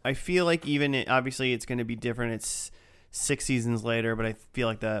feel like obviously it's going to be different. It's 6 seasons later, but I feel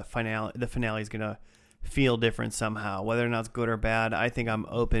like the finale is going to feel different somehow. Whether or not it's good or bad, I think I'm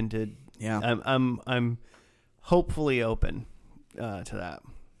open to. Yeah. I'm hopefully open to that.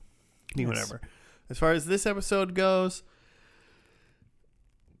 Yes. Whatever. As far as this episode goes,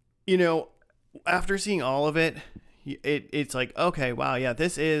 after seeing all of it, it's like, okay, wow, yeah,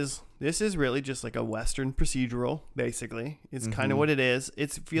 this is really just like a Western procedural. Basically, it's kind of what it is.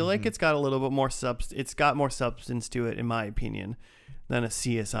 Feel like it's got a little bit more It's got more substance to it, in my opinion, than a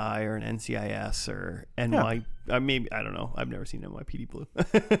CSI or an NCIS or NY. Maybe, I don't know. I've never seen NYPD Blue,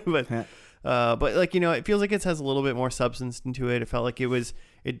 but like it feels like it has a little bit more substance into it. It felt like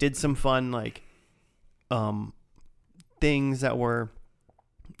it did some fun like things that were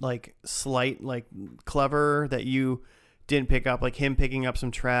like slight, like clever that you didn't pick up, like him picking up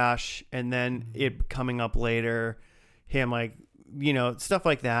some trash and then it coming up later, him like stuff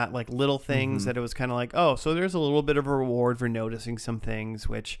like that, like little things that it was kind of like, oh, so there's a little bit of a reward for noticing some things,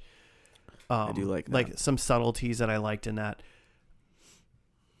 which I do like some subtleties that I liked in that.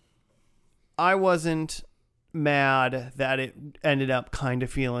 I wasn't mad that it ended up kind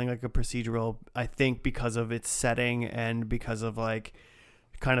of feeling like a procedural, I think because of its setting and because of like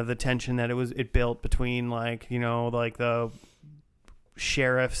kind of the tension that it built between like, like the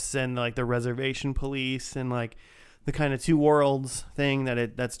sheriffs and like the reservation police and like the kind of two worlds thing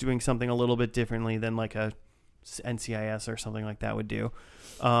that's doing something a little bit differently than like a NCIS or something like that would do.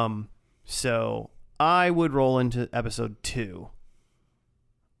 So I would roll into episode 2,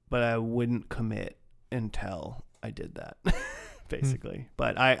 but I wouldn't commit until I did that, basically.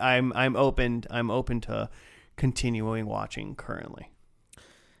 But I'm open to continuing watching currently.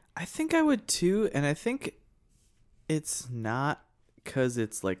 I think I would too, and I think it's not because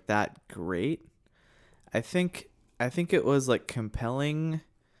it's like that great. I think it was like compelling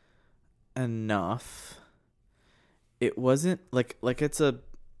enough. It wasn't like it's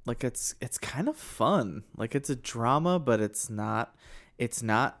kind of fun. Like it's a drama, but it's not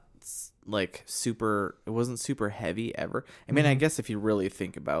like super. It wasn't super heavy ever. I mean, I guess if you really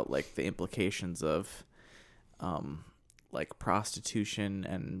think about like the implications of like prostitution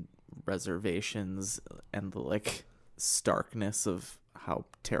and reservations and the like starkness of how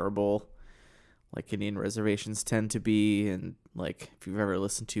terrible like Indian reservations tend to be, and like if you've ever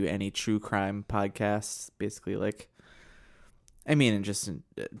listened to any true crime podcasts, basically like I mean, and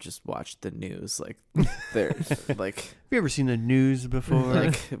just watch the news, like they're like have you ever seen the news before?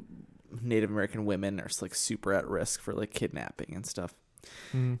 Like Native American women are like super at risk for like kidnapping and stuff.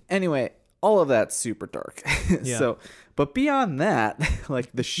 Anyway, all of that's super dark. Yeah. So, but beyond that,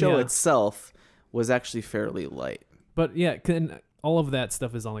 like the show itself was actually fairly light. But yeah, all of that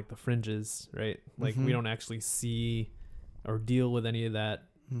stuff is on like the fringes, right? Like we don't actually see or deal with any of that,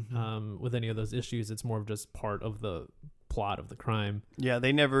 with any of those issues. It's more of just part of the plot of the crime. Yeah,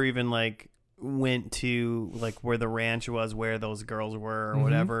 they never even like went to like where the ranch was, where those girls were or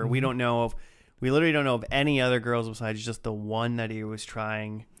whatever. We don't know We literally don't know of any other girls besides just the one that he was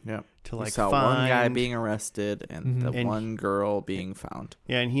trying Yep. to We like saw find. one guy being arrested and the And one girl being found.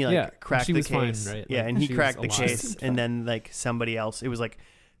 Yeah, and he like Yeah, cracked she the was fine, case. right? Yeah, Like, and he she was cracked the alive. case, and then like somebody else. It was like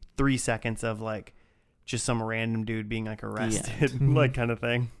 3 seconds of like just some random dude being like arrested, end. like kind of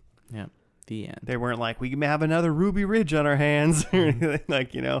thing. Yeah. The end. They weren't like, we may have another Ruby Ridge on our hands or anything.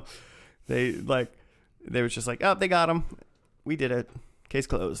 Like, they was just like, oh, they got him. We did it. Case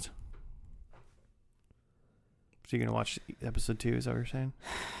closed. So you're gonna watch episode 2? Is that what you're saying?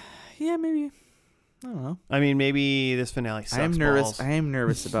 Yeah, maybe. I don't know. I mean, maybe this finale sucks. I am nervous. balls. I am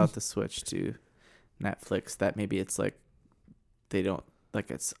nervous about the switch to Netflix. That maybe it's like they don't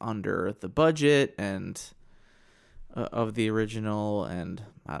like it's under the budget and of the original, and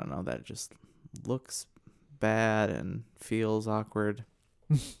I don't know, that it just looks bad and feels awkward.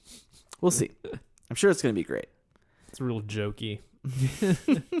 We'll see. I'm sure it's gonna be great. It's real jokey.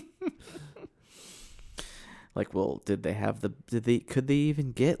 Like, well, could they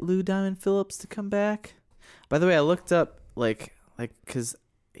even get Lou Diamond Phillips to come back? By the way, I looked up like because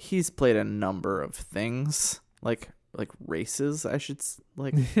he's played a number of things, like races, I should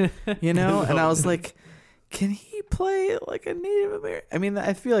and I was like, can he play like a Native American? I mean,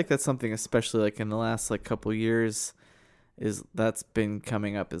 I feel like that's something, especially like in the last like couple years, that's been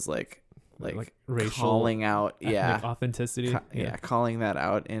coming up as like racial calling out, ethnic authenticity. Calling that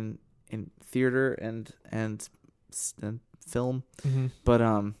out in theater and film. Mm-hmm.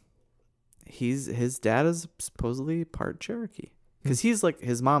 But his dad is supposedly part Cherokee because he's like,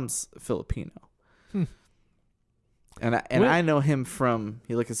 his mom's Filipino. And I know him from,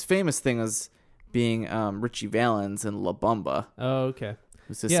 his famous thing was being Richie Valens in La Bamba. Oh, okay.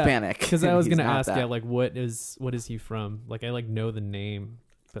 Who's Hispanic. Because I was gonna ask, that. what is he from? Like, I know the name,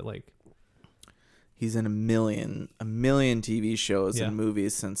 but like, he's in a million TV shows Yeah. and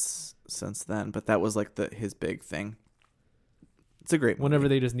movies since then. But that was like his big thing. It's a great movie. whenever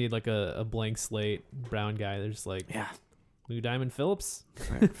they just need like a blank slate brown guy, they're just like, Yeah. Lou Diamond Phillips.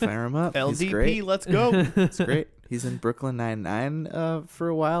 Fire him up. He's LDP, great. let's go. It's great. He's in Brooklyn Nine-Nine for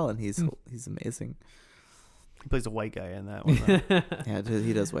a while, and he's amazing. He plays a white guy in that one. Though. Yeah,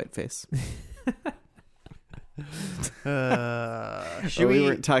 he does whiteface. Should we we?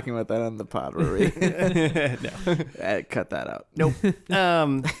 weren't talking about that on the pod, were we? No. Cut that out. Nope.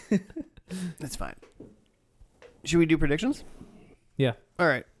 That's fine. Should we do predictions? Yeah. All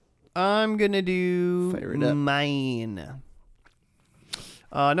right. I'm gonna do Fire it up. mine.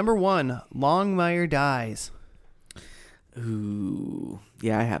 Number 1, Longmire dies. Ooh,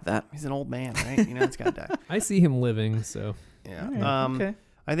 yeah, I have that. He's an old man, right? It's gotta die. I see him living, so Yeah. All right, okay.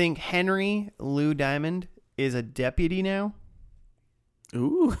 I think Henry Lou Diamond is a deputy now.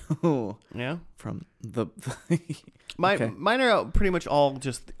 Ooh, Yeah. from the. Mine are pretty much all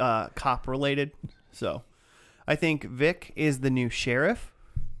just cop related. So, I think Vic is the new sheriff.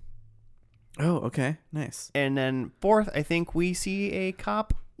 Oh, okay, nice. And then 4th, I think we see a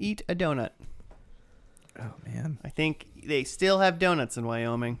cop eat a donut. Oh man, I think they still have donuts in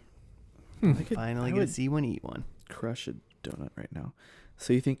Wyoming. Finally I get to would see one eat one. crush a donut right now.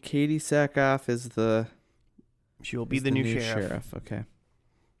 So you think Katie Sackhoff is the? She will be is the new sheriff. Okay,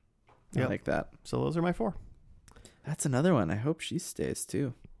 Yep. I like that. So those are my 4. That's another one. I hope she stays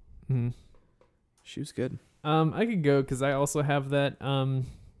too. mhm. She was good. I could go because I also have that.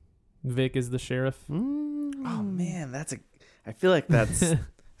 Vic is the sheriff. Oh man, I feel like that's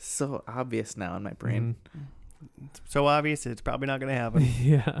so obvious now in my brain. So obvious, it's probably not going to happen.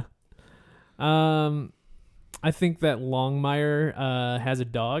 Yeah. I think that Longmire has a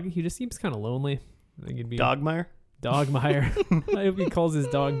dog. He just seems kind of lonely. I think it'd be Dogmire? Dogmire. I hope he calls his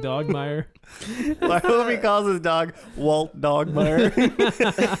dog Dogmire. I hope he calls his dog Walt Dogmire.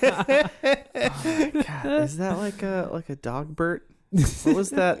 God, is that like a Dogbert? What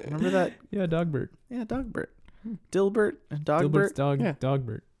was that? Remember that? Yeah, Dogbert. Yeah, Dogbert. Dilbert and Dogbert. Dilbert's dog, Yeah.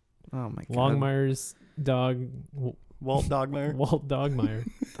 Dogbert. Oh my god. Longmire's dog, Walt Dogmire. Walt Dogmire.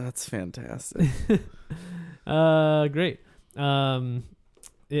 That's fantastic. Great.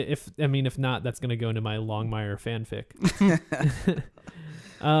 If not, that's gonna go into my Longmire fanfic.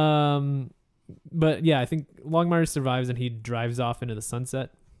 But yeah, I think Longmire survives and he drives off into the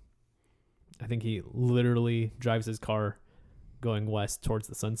sunset. I think he literally drives his car going west towards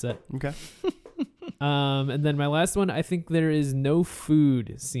the sunset. Okay. And then my last one, I think there is no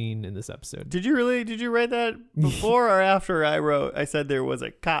food scene in this episode. Did you write that before or after I said there was a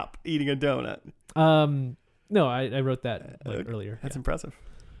cop eating a donut? No, I wrote that earlier. That's Yeah. impressive.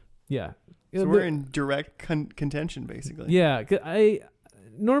 Yeah. So we're in direct contention, basically. Yeah,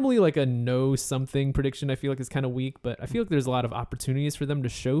 normally like a no something prediction I feel like is kind of weak, but I feel like there's a lot of opportunities for them to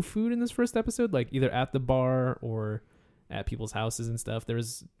show food in this first episode, like either at the bar or at people's houses and stuff.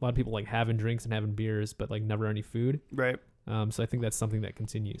 There's a lot of people like having drinks and having beers, but like never any food. Right. So I think that's something that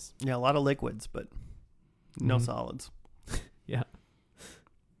continues. Yeah, a lot of liquids, but no solids. Yeah.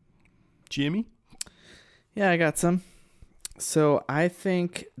 Jimmy? Yeah, I got some. So I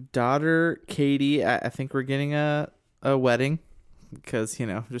think daughter Katie, I think we're getting a wedding because,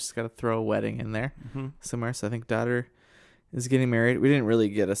 just got to throw a wedding in there somewhere. So I think daughter is getting married. We didn't really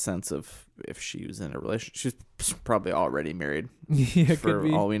get a sense of if she was in a relationship. She's probably already married Yeah, for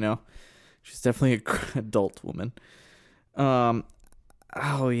all we know. She's definitely an adult woman.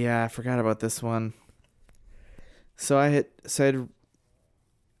 Oh yeah, I forgot about this one. So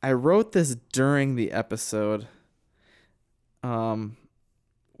I wrote this during the episode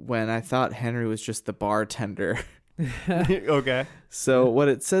when I thought Henry was just the bartender. Okay. So what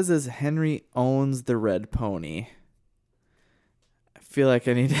it says is Henry owns the red pony. I feel like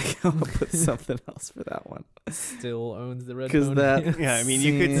I need to come up with something else for that one. Still owns the red Because pony. that Yeah, I mean,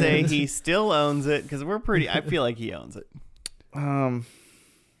 you could say he still owns it because I feel like he owns it.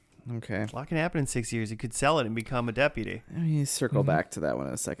 Okay. A lot can happen in 6 years. He could sell it and become a deputy. Let me circle back to that one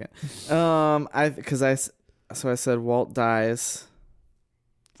in a second. I said Walt dies.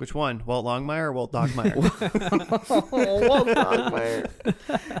 Which one? Walt Longmire or Walt Dogmire? Walt Longmire.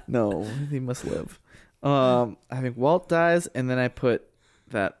 No, he must live. I think Walt dies, and then I put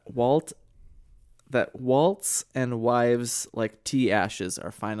that Walt's and wives' like tea ashes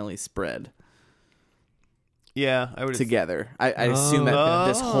are finally spread. Yeah, I would together. I assume that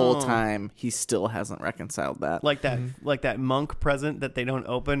this whole time he still hasn't reconciled that. like that monk present that they don't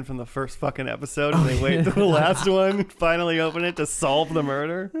open from the first fucking episode, and they wait till the last one, finally open it to solve the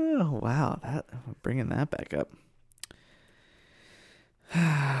murder. Oh wow, bringing that back up.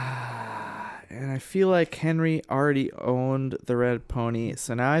 And I feel like Henry already owned the red pony,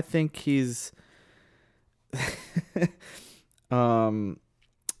 so now I think he's.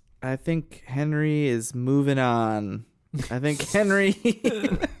 I think Henry is moving on. I think Henry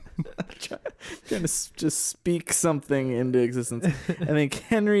trying to just speak something into existence. I think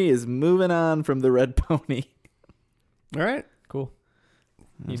Henry is moving on from the red pony. All right, Cool.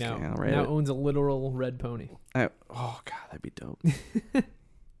 He Okay, now I'll write it. owns a literal red pony. Oh god, that'd be dope.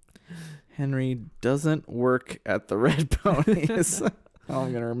 Henry doesn't work at the red ponies. Oh,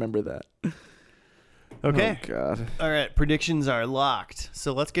 I'm gonna remember that. okay. Oh god. All right, predictions are locked.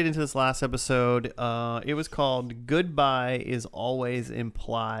 So let's get into this last episode. It was called "Goodbye is Always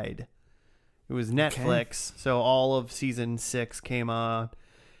Implied." It was Netflix, so all of season 6 came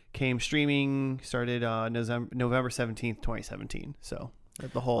streaming. Started November 17th, 2017. So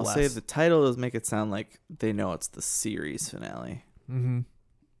the whole. I'll say the title does make it sound like they know it's the series finale. Mm-hmm.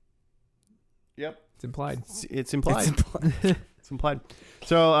 Yep, It's implied. it's implied. It's implied.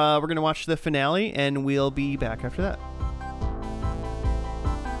 So we're going to watch the finale, and we'll be back after that.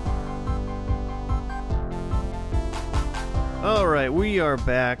 All right, we are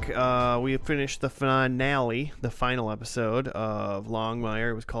back. We have finished the finale, the final episode of Longmire.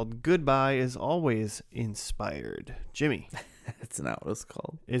 It was called Goodbye is Always Inspired. Jimmy. That's not what it's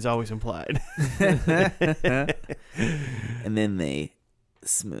called. Is always implied. And then they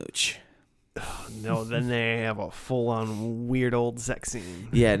smooch. No, then they have a full-on weird old sex scene.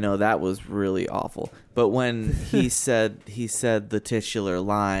 Yeah, no, that was really awful. But when he said the titular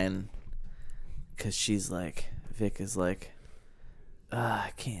line, because Vic is like,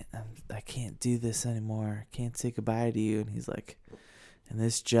 I can't do this anymore. I can't say goodbye to you. And he's like, in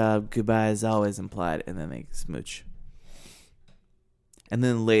this job, goodbye is always implied. And then they smooch. And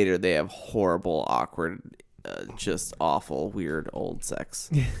then later they have horrible, awkward, just awful, weird old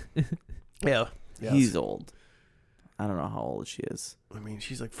sex. Yeah. Yes. He's old. I don't know how old she is. I mean,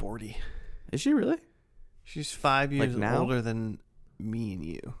 she's like 40. Is she really? She's 5 years Like now? older than me and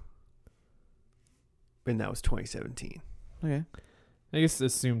you. And that was 2017. Okay. I guess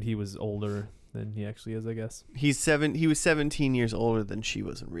assumed he was older than he actually is, I guess. He was 17 years older than she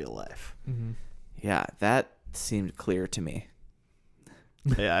was in real life. Mm-hmm. Yeah, that seemed clear to me.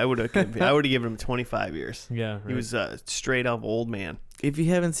 Yeah, I would have given him 25 years. Yeah, right. He was a straight up old man. If you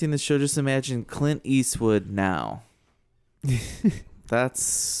haven't seen the show, just imagine Clint Eastwood now.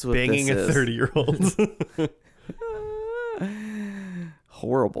 That's what Banging this a is. 30-year-old.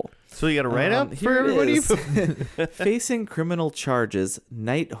 Horrible. So you got to write up Here for it everybody? is. Facing criminal charges,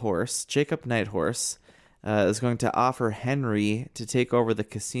 Jacob Nighthorse, is going to offer Henry to take over the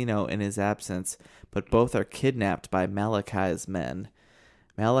casino in his absence, but both are kidnapped by Malachi's men.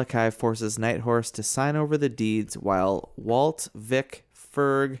 Malachi forces Nighthorse to sign over the deeds while Walt, Vic,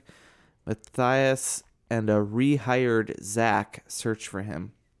 Ferg, Matthias, and a rehired Zach search for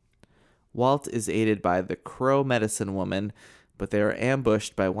him. Walt is aided by the Crow medicine woman, but they are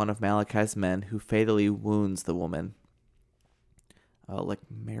ambushed by one of Malachi's men who fatally wounds the woman. Like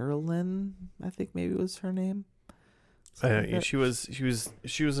Marilyn, I think maybe was her name. She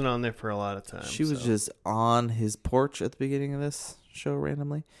wasn't on there for a lot of time. She was just on his porch at the beginning of this show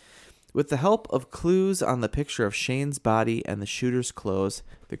randomly. With the help of clues on the picture of Shane's body and the shooter's clothes,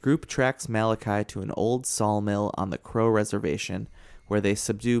 the group tracks Malachi to an old sawmill on the Crow Reservation, where they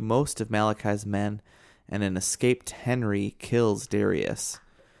subdue most of Malachi's men, and an escaped Henry kills Darius.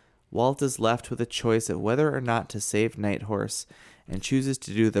 Walt is left with a choice of whether or not to save Nighthorse, and chooses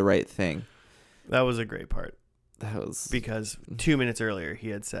to do the right thing. That was a great part. That was because 2 minutes earlier he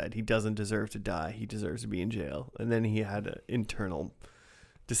had said he doesn't deserve to die. He deserves to be in jail. And then he had an internal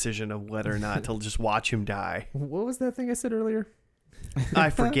decision of whether or not to just watch him die. What was that thing I said earlier? I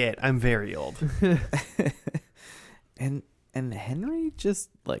forget. I'm very old. And Henry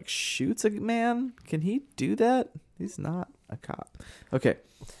just like shoots a man. Can he do that? He's not a cop. Okay.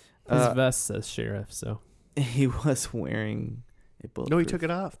 His vest says sheriff, so he was wearing a bulletproof. No, he took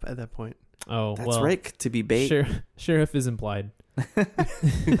it off at that point. Oh, that's well, right. To be bait. Sheriff is implied.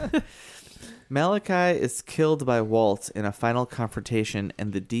 Malachi is killed by Walt in a final confrontation,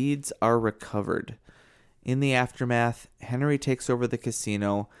 and the deeds are recovered. In the aftermath, Henry takes over the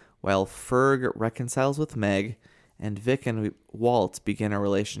casino while Ferg reconciles with Meg, and Vic and Walt begin a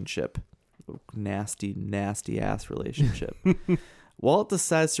relationship. Nasty, nasty ass relationship. Walt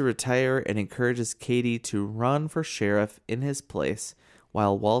decides to retire and encourages Katie to run for sheriff in his place,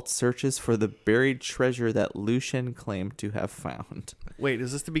 while Walt searches for the buried treasure that Lucien claimed to have found. Wait,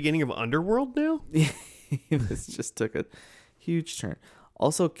 is this the beginning of Underworld now? This just took a huge turn.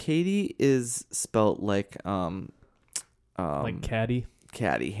 Also, Katie is spelt like Caddy.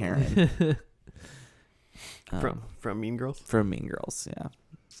 Caddy Heron. From Mean Girls? From Mean Girls, yeah.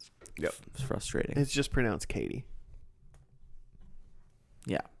 Yep. It's frustrating. It's just pronounced Katie.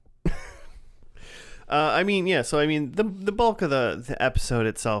 Yeah. The bulk of the episode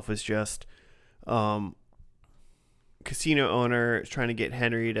itself is just casino owner is trying to get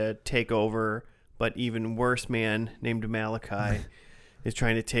Henry to take over, but even worse man named Malachi is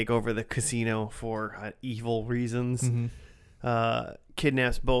trying to take over the casino for evil reasons. Mm-hmm.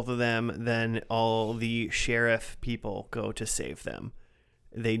 Kidnaps both of them, then all the sheriff people go to save them.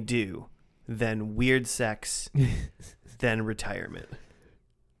 They do. Then weird sex, then retirement.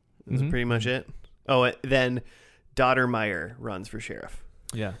 That's pretty much it. Oh, then Dottermeyer runs for sheriff.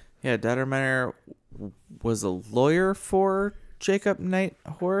 Yeah. Yeah, Dottermeyer was a lawyer for Jacob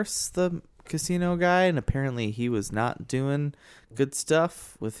Nighthorse, the casino guy, and apparently he was not doing good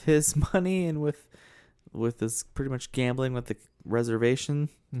stuff with his money and with his pretty much gambling with the reservation.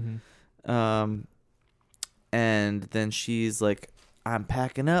 Mm-hmm. And then she's like, I'm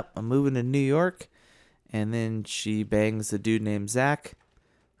packing up. I'm moving to New York. And then she bangs a dude named Zach,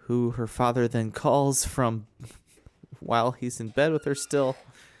 who her father then calls from while he's in bed with her still,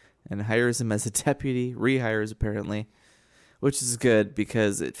 and hires him as a deputy, rehires apparently, which is good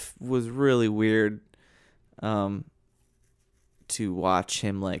because it was really weird to watch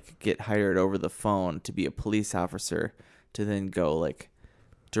him like get hired over the phone to be a police officer, to then go like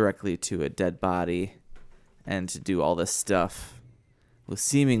directly to a dead body and to do all this stuff with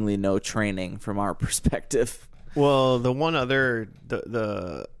seemingly no training from our perspective. Well, the one other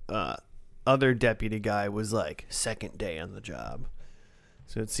the other deputy guy was like second day on the job,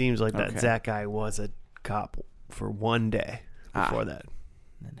 so it seems like that Zach guy was a cop for one day before that,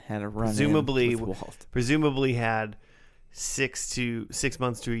 and had a run presumably had 6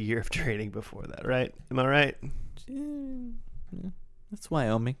 months to a year of training before that, right? Am I right? Yeah. That's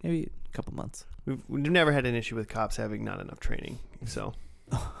Wyoming. Maybe a couple months. We've never had an issue with cops having not enough training, so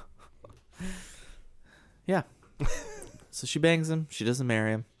yeah. So she bangs him. She doesn't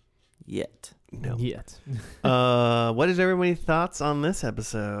marry him yet. No. Yet. What is everybody's thoughts on this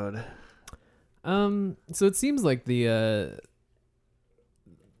episode? So it seems like the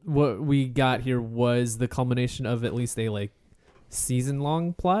what we got here was the culmination of at least a like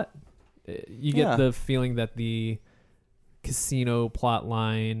season-long plot. You get the feeling that the casino plot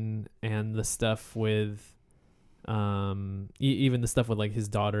line and the stuff with even the stuff with like his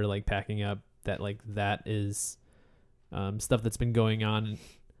daughter like packing up, that like that is stuff that's been going on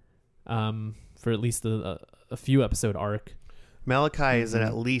for at least a few episode arc. Malachi is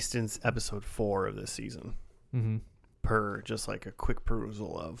at least in episode 4 of this season. Mm-hmm. Per just like a quick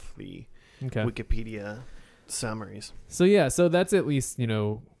perusal of the Wikipedia summaries. So yeah, so that's at least,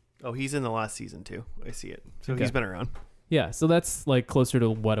 Oh, he's in the last season too. I see it. So he's been around. Yeah, so that's like closer to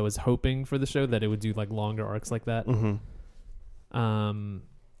what I was hoping for the show, that it would do like longer arcs like that. Mm-hmm.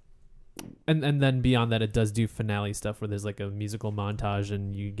 And then beyond that, it does do finale stuff where there's like a musical montage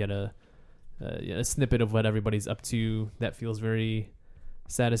and you get a snippet of what everybody's up to that feels very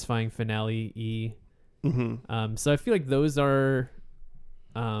satisfying finale-y. Mm-hmm. So I feel like those are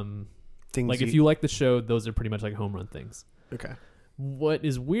things like if you like the show, those are pretty much like home run things. Okay. What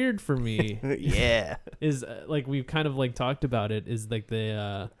is weird for me yeah is like we've kind of like talked about it, is like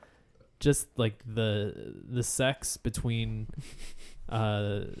the just like the sex between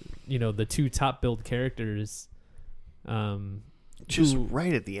the two top billed characters, just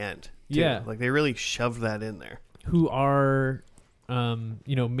right at the end too. Yeah, like they really shoved that in there, who are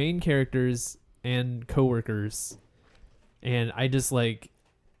main characters and coworkers, and I just like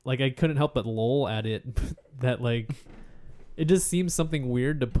I couldn't help but lol at it that like it just seems something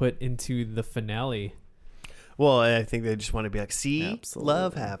weird to put into the finale. Well, I think they just want to be like, see, Absolutely.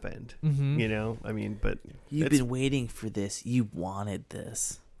 love happened. Mm-hmm. I mean, but You've been waiting for this. You wanted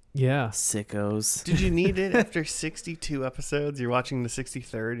this. Yeah. Sickos. did you need it after 62 episodes? You're watching the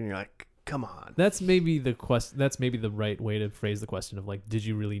 63rd and you're like, come on. That's maybe the That's maybe the right way to phrase the question of like, did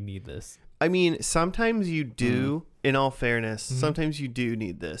you really need this? I mean, sometimes you do, in all fairness, sometimes you do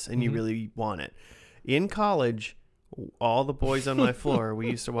need this and you really want it. In college, all the boys on my floor, we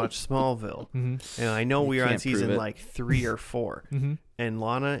used to watch Smallville. And I know we were on season like 3 or 4. And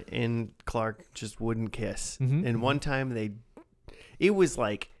Lana and Clark just wouldn't kiss. And one time it was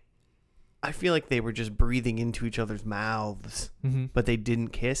like, I feel like they were just breathing into each other's mouths, but they didn't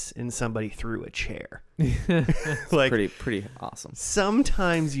kiss, and somebody threw a chair. Like pretty awesome.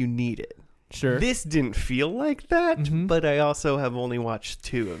 Sometimes you need it. Sure. This didn't feel like that, but I also have only watched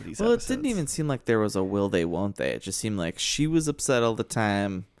 2 of these episodes. It didn't even seem like there was a will they, won't they. It just seemed like she was upset all the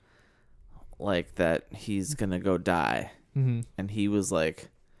time, like that he's going to go die. And he was like,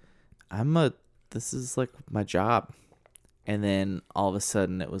 this is like my job. And then all of a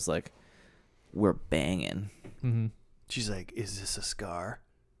sudden it was like, we're banging. She's like, is this a scar?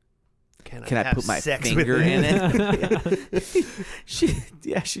 Can I have put my sex finger with in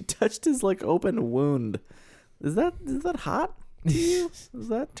it? She touched his like open wound. Is that hot to you? Does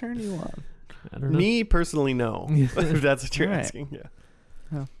that turn you on? I don't know. Me personally, no. If that's what you're Right. asking,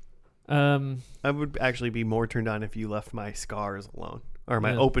 yeah. Oh. I would actually be more turned on if you left my scars alone or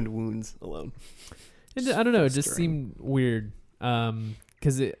my opened wounds alone. I don't know. It just seemed weird.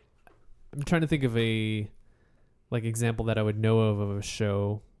 Because I'm trying to think of a like example that I would know of a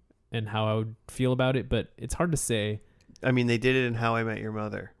show and how I would feel about it, but it's hard to say. I mean, they did it in How I Met Your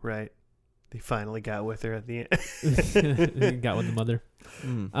Mother, right? They finally got with her at the end. Got with the mother.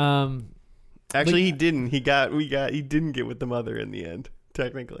 Actually, he didn't. He didn't get with the mother in the end,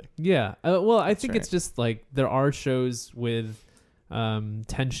 technically. Yeah. Well, I think right. it's just like there are shows with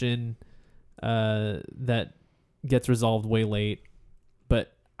tension that gets resolved way late,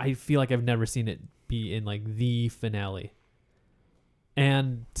 but I feel like I've never seen it be in like the finale.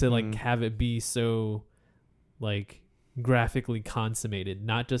 And to like have it be so like graphically consummated,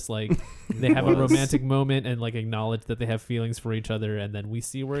 not just like they have a romantic moment and like acknowledge that they have feelings for each other and then we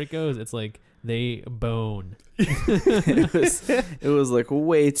see where it goes. It's like they bone. It was like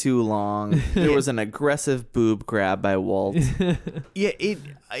way too long. There was an aggressive boob grab by Walt. Yeah,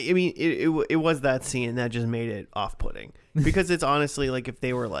 it was that scene that just made it off-putting, because it's honestly like if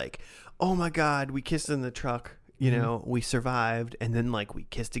they were like, oh my god, we kissed in the truck, we survived, and then like we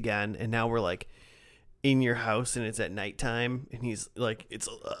kissed again, and now we're like in your house and it's at nighttime, and he's like, it's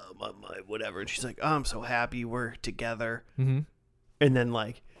my whatever, and she's like, oh, I'm so happy we're together, and then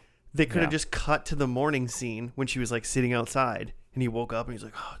like they could have just cut to the morning scene when she was like sitting outside and he woke up and he's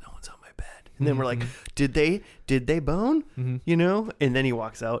like, oh, no one's on my bed, and then we're like, did they bone? And then he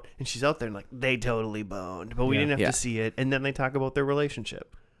walks out and she's out there and like, they totally boned, but we didn't have to see it. And then they talk about their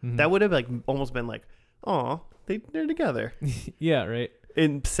relationship. That would have like almost been like, oh, they're together. Yeah, right.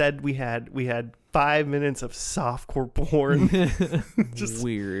 Instead we had 5 minutes of softcore porn. Just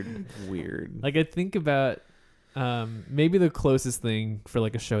weird. Like I think about maybe the closest thing for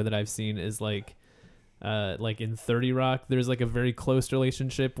like a show that I've seen is like in 30 Rock, there's like a very close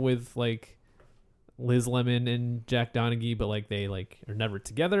relationship with like Liz Lemon and Jack Donaghy, but like they like are never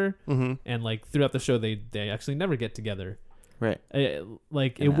together, and like throughout the show they actually never get together. Right.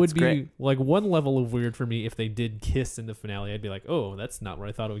 Like And it would that's be great. like one level of weird for me if they did kiss in the finale. I'd be like, oh, that's not where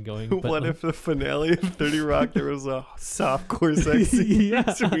I thought it was going. But what like, if the finale of 30 Rock there was a softcore sex scene Yeah.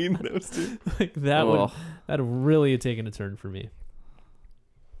 between those two? like that'd really have taken a turn for me.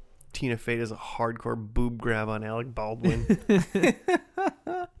 Tina Fey does a hardcore boob grab on Alec Baldwin.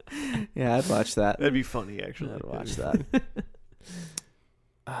 Yeah, I'd watch that. That'd be funny, actually. I'd watch that.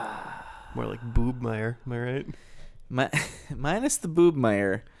 More like Boobmire, am I right? Minus the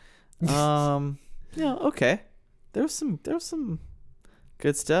Boobmire. Yeah, okay. There was some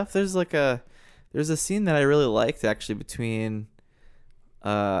good stuff. There's a scene that I really liked actually between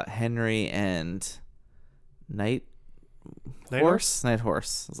Henry and Night Horse. I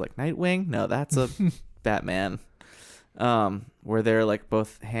was like, Nightwing? No, that's a Batman. Where they're like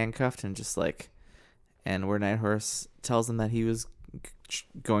both handcuffed and just like, and where Night Horse tells them that he was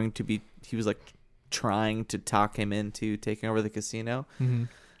like trying to talk him into taking over the casino.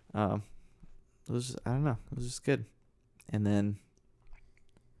 Mm-hmm. It was just, I don't know, it was just good. And then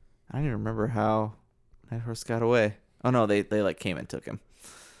I don't even remember how Night Horse got away. Oh no, they like came and took him.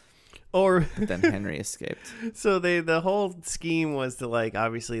 Or But then Henry escaped. so the whole scheme was to like,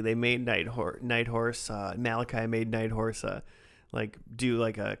 obviously they made Night Horse, Malachi made Night Horse like do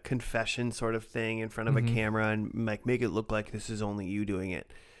like a confession sort of thing in front of a camera and like make it look like this is only you doing it.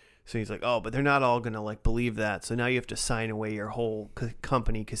 So he's like, oh, but they're not all gonna like believe that. So now you have to sign away your whole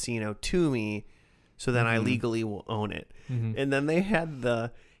company casino to me, so then I legally will own it. And then they had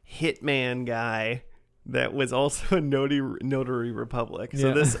the hitman guy that was also a notary republic.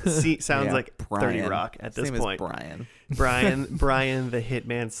 So this sounds like Brian. 30 Rock at this His name point. is Brian the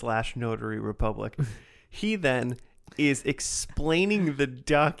hitman / notary republic. He then is explaining the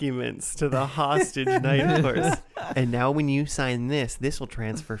documents to the hostage Night Horse. And now when you sign this will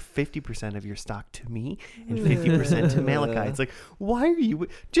transfer 50% of your stock to me and 50% to Malachi. It's like, why are you...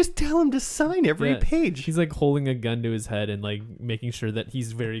 Just tell him to sign every page. He's like holding a gun to his head and like making sure that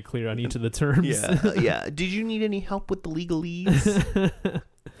he's very clear on each of the terms. Yeah. Did you need any help with the legalese?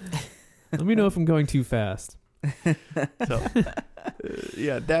 Let me know if I'm going too fast. So,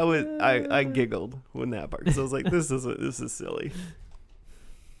 yeah, that was... I giggled when that part. So I was like, this is silly.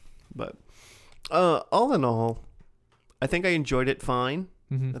 But all in all, I think I enjoyed it fine.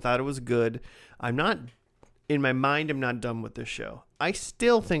 I thought it was good. I'm not done with this show. I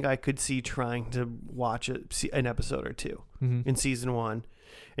still think I could see trying to watch an episode or two in season 1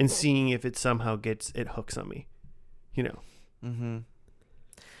 and seeing if it somehow hooks on me. You know.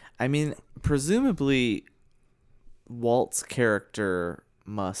 I mean, presumably Walt's character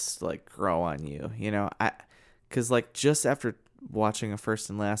must like grow on you, you know? Because like just after watching a first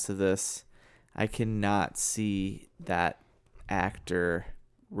and last of this, I cannot see that actor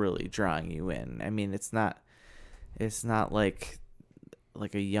really drawing you in. I mean, it's not like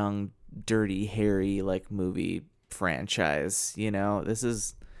a young Dirty Harry like movie franchise, you know? This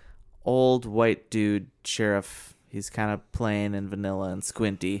is old white dude sheriff. He's kind of plain and vanilla and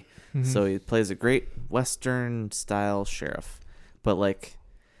squinty. So he plays a great Western style sheriff, but like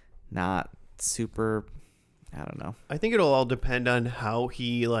not super, I don't know. I think it'll all depend on how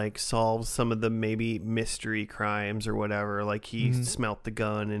he like solves some of the maybe mystery crimes or whatever. Like he smelt the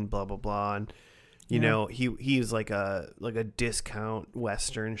gun and blah blah blah, and you know he's like a discount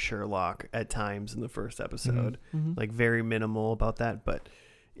Western Sherlock at times in the first episode, like very minimal about that. But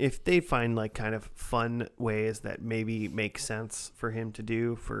if they find like kind of fun ways that maybe make sense for him to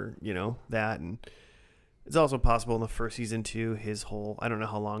do for, you know, that, and it's also possible in the first season too, his whole, I don't know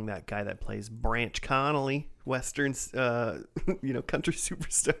how long that guy that plays Branch Connolly, Western, you know, country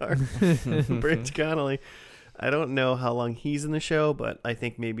superstar, Branch Connolly. I don't know how long he's in the show, but I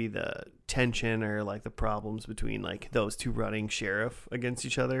think maybe the tension or like the problems between like those two running sheriff against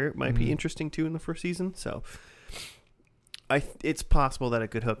each other might be interesting too in the first season. So it's possible that it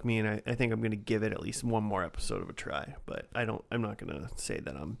could hook me, and I think I'm going to give it at least one more episode of a try. But I'm not going to say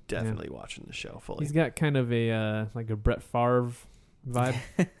that I'm definitely watching the show fully. He's got kind of a like a Brett Favre vibe.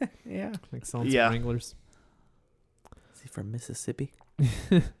 Yeah, like selling some Wranglers. Is he from Mississippi?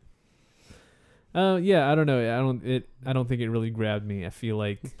 Yeah, I don't know. I don't think it really grabbed me. I feel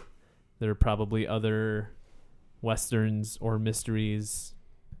like there are probably other westerns or mysteries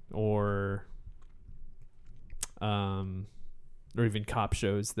or even cop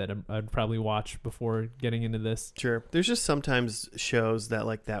shows that I'd probably watch before getting into this. Sure. There's just sometimes shows that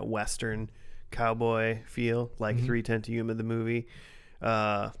like that Western cowboy feel, like 3:10 to Yuma the movie.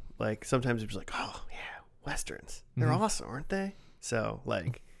 Like sometimes it's like, oh yeah, Westerns. They're awesome, aren't they? So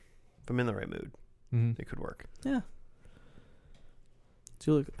like if I'm in the right mood, it could work. Yeah.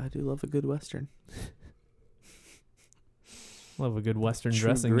 I do love a good Western. Love a good Western True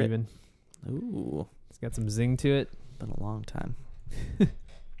dressing grit. even. Ooh. It's got some zing to it. Been a long time.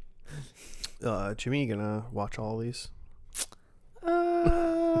 Jimmy, you gonna watch all these?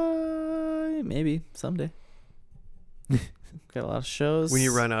 Maybe someday. Got a lot of shows. When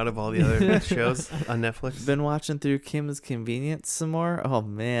you run out of all the other shows on Netflix. Been watching through Kim's Convenience some more. Oh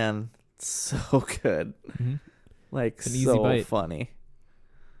man, So good. Mhm. Like, It's an easy so bite. funny.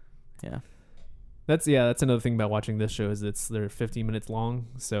 Yeah. That's another thing about watching this show is they're 15 minutes long.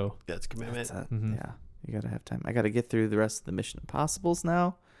 So That's commitment. Mhm. Yeah. You got to have time. I got to get through the rest of the Mission Impossibles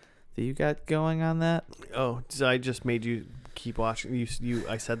now that you got going on that. Oh, so I just made you keep watching.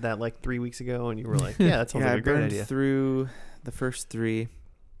 I said that like 3 weeks ago, and you were like, "Yeah, that sounds like I a great burned idea." through the first 3.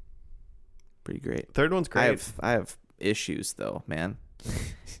 Pretty great. Third one's great. I have issues though, man.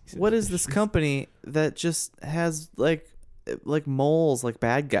 What is this company that just has like moles, like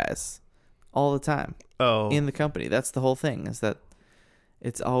bad guys all the time in the company? That's the whole thing, is that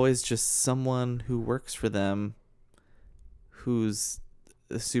it's always just someone who works for them who's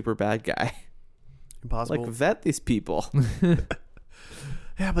a super bad guy. Impossible. Like, vet these people.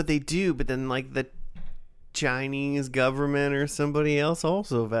 Yeah, but they do. But then, like, the Chinese government or somebody else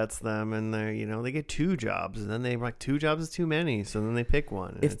also vets them, and they get 2 jobs, and then they're like, 2 jobs is too many, so then they pick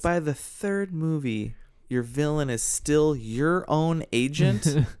one. If by the 3rd movie your villain is still your own agent,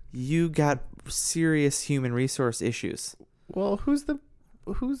 you got serious human resource issues. Well, the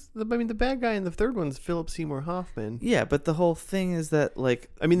bad guy in the 3rd one's Philip Seymour Hoffman. Yeah, but the whole thing is that, like,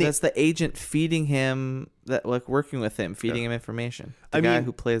 that's the agent feeding him, that, like, working with him, feeding him information. The guy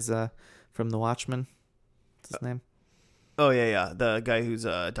who plays from The Watchmen. What's his name? Oh yeah, the guy who's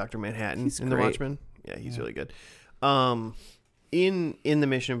Dr. Manhattan He's in The great. Watchmen. Yeah, he's really good. In the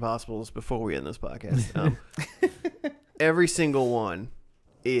Mission Impossibles, before we end this podcast, every single one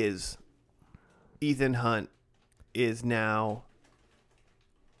is Ethan Hunt is now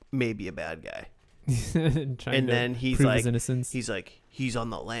maybe a bad guy. and then he's prove like his innocence. he's on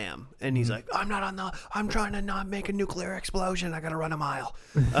the lam, and he's like, I'm trying to not make a nuclear explosion, I gotta run a mile.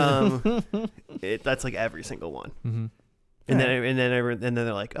 That's like every single one. Mm-hmm. And then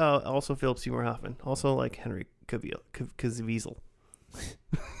they're like, oh, also Philip Seymour Hoffman, also like Henry Cavill.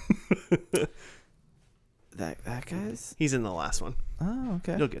 That guy's? He's in the last one. Oh,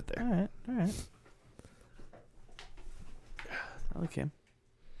 okay. You'll get there. All right. I like him.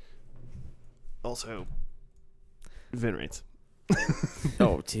 Also, Vin Rames.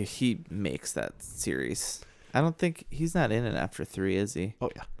 Oh, dude, he makes that series. I don't think he's not in it after 3, is he? Oh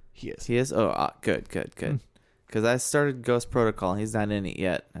yeah, he is. He is. Oh, good. Because I started Ghost Protocol, and he's not in it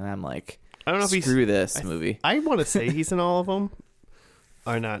yet, and I'm like, I don't know if screw this movie. I want to say he's in all of them,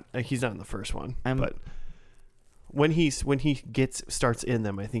 or not. He's not in the first one, but when he starts in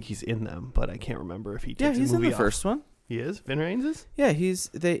them, I think he's in them. But I can't remember if he takes he's a movie in the off. first one. He is. Vin Rames is. Yeah, he's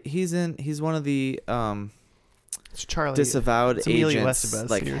one of the It's Charlie. disavowed it's Emilio agents, Estevez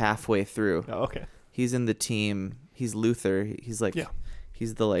like here. halfway through. Oh, okay. He's in the team. He's Luther. He's like,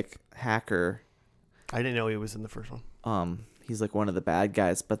 he's the like hacker. I didn't know he was in the first one. He's like one of the bad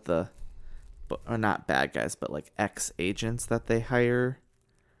guys, or not bad guys, but like ex-agents that they hire,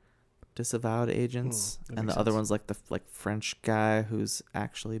 disavowed agents, and the other one's like the French guy who's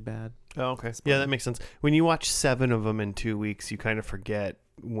actually bad. Oh, okay. Yeah, that makes sense. When you watch 7 of them in 2 weeks, you kind of forget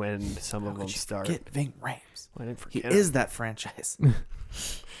when some of them start. Forget Ving Rhames. I didn't He forget. is that franchise.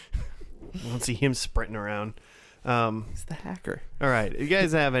 I don't see him sprinting around. He's the hacker. All right. You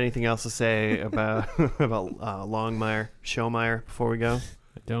guys have anything else to say about Longmire, Showmire before we go?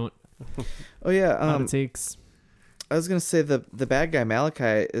 I don't. Oh yeah. It takes. I was gonna say the bad guy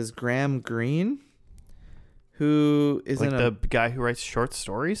Malachi is Graham Greene, who is Like in the guy who writes short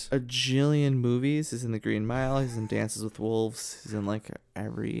stories? a jillion movies. He's in The Green Mile. He's in Dances with Wolves. He's in like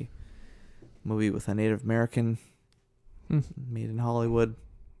every movie with a Native American made in Hollywood.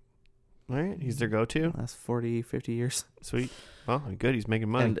 All right. He's their go-to. Last 40, 50 years. Sweet. Well, good. He's making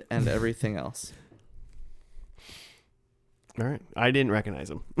money. And everything else. All right. I didn't recognize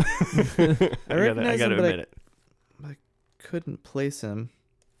him. I recognize gotta him, but admit it. I couldn't place him.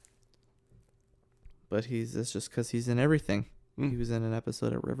 But that's just because he's in everything. He was in an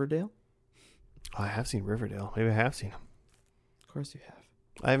episode of Riverdale. Oh, I have seen Riverdale. Maybe I have seen him. Of course you have.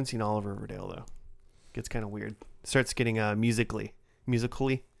 I haven't seen all of Riverdale, though. Gets kind of weird. Starts getting musically.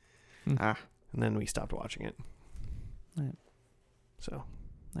 Ah. And then we stopped watching it. Right. So,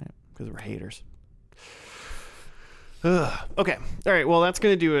 Right. because we're haters. Okay. All right. Well, that's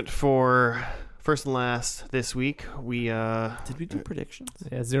going to do it for first and last this week. We Did we do predictions?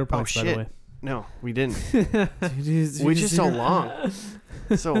 Yeah, 0 points by the shit. way. No, we didn't. Which Which is so long.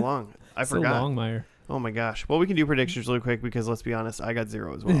 So long. I So forgot. Longmire. Oh my gosh. Well, we can do predictions really quick because let's be honest, I got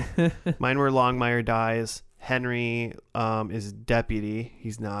 0 as well. Mine were Longmire dies. Henry is deputy.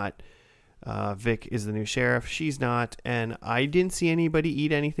 He's not. Vic is the new sheriff. She's not. And I didn't see anybody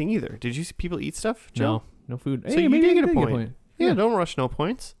eat anything either. Did you see people eat stuff, Joe? No food. So Hey, you maybe did I get a did point. Yeah, don't rush no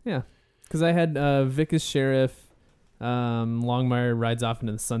points. Yeah, because I had Vic as sheriff, Longmire rides off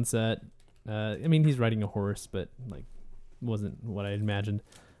into the sunset. I mean, he's riding a horse, but like wasn't what I imagined.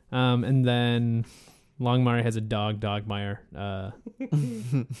 And then Longmire has a dog, Dogmire.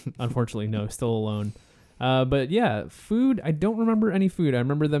 Unfortunately, no, still alone. But yeah, food. I don't remember any food. I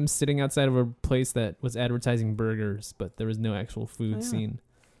remember them sitting outside of a place that was advertising burgers, but there was no actual food seen.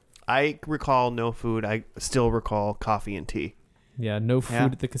 I recall no food. I still recall coffee and tea. Yeah, no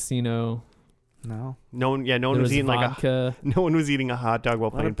food at the casino. No. No one was eating vodka. no one was eating a hot dog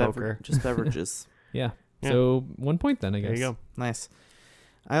while playing poker. Just beverages. Yeah. So 1 point then, I guess. There you go. Nice.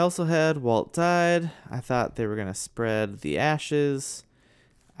 I also had Walt died. I thought they were going to spread the ashes.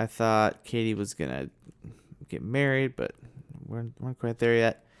 I thought Katie was going to get married, but we weren't quite there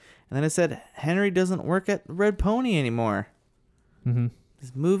yet. And then I said Henry doesn't work at Red Pony anymore. Mm-hmm.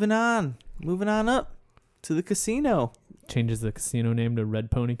 He's moving on up to the casino. Changes the casino name to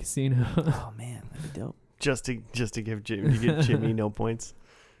Red Pony Casino. Oh man, that'd be dope. Just to give Jimmy no points.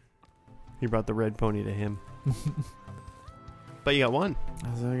 He brought the red pony to him. But you got one.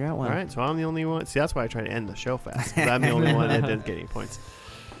 So I got one. All right, so I'm the only one. See, that's why I try to end the show fast. 'Cause I'm the only one that didn't get any points.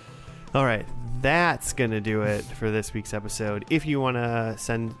 All right, that's going to do it for this week's episode. If you want to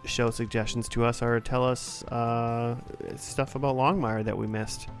send show suggestions to us or tell us stuff about Longmire that we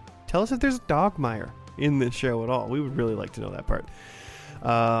missed, tell us if there's a Dogmire in this show at all. We would really like to know that part.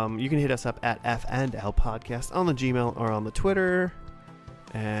 You can hit us up at F&L Podcast on the Gmail or on the Twitter.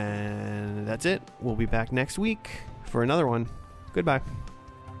 And that's it. We'll be back next week for another one. Goodbye.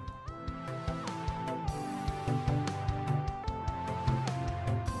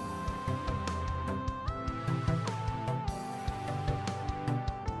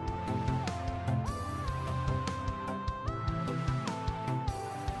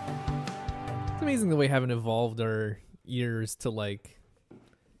 It's amazing the way we haven't evolved our ears to like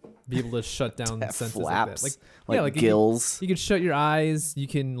be able to shut down senses flaps, like that. Like gills. You can shut your eyes. You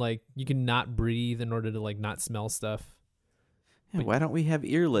can not breathe in order to like not smell stuff. Yeah, why don't we have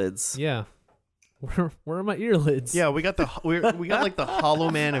ear lids? Yeah. Where are my ear lids? Yeah, we got like the Hollow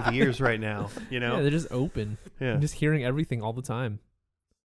Man of ears right now. You know, Yeah, they're just open. Yeah. I'm just hearing everything all the time.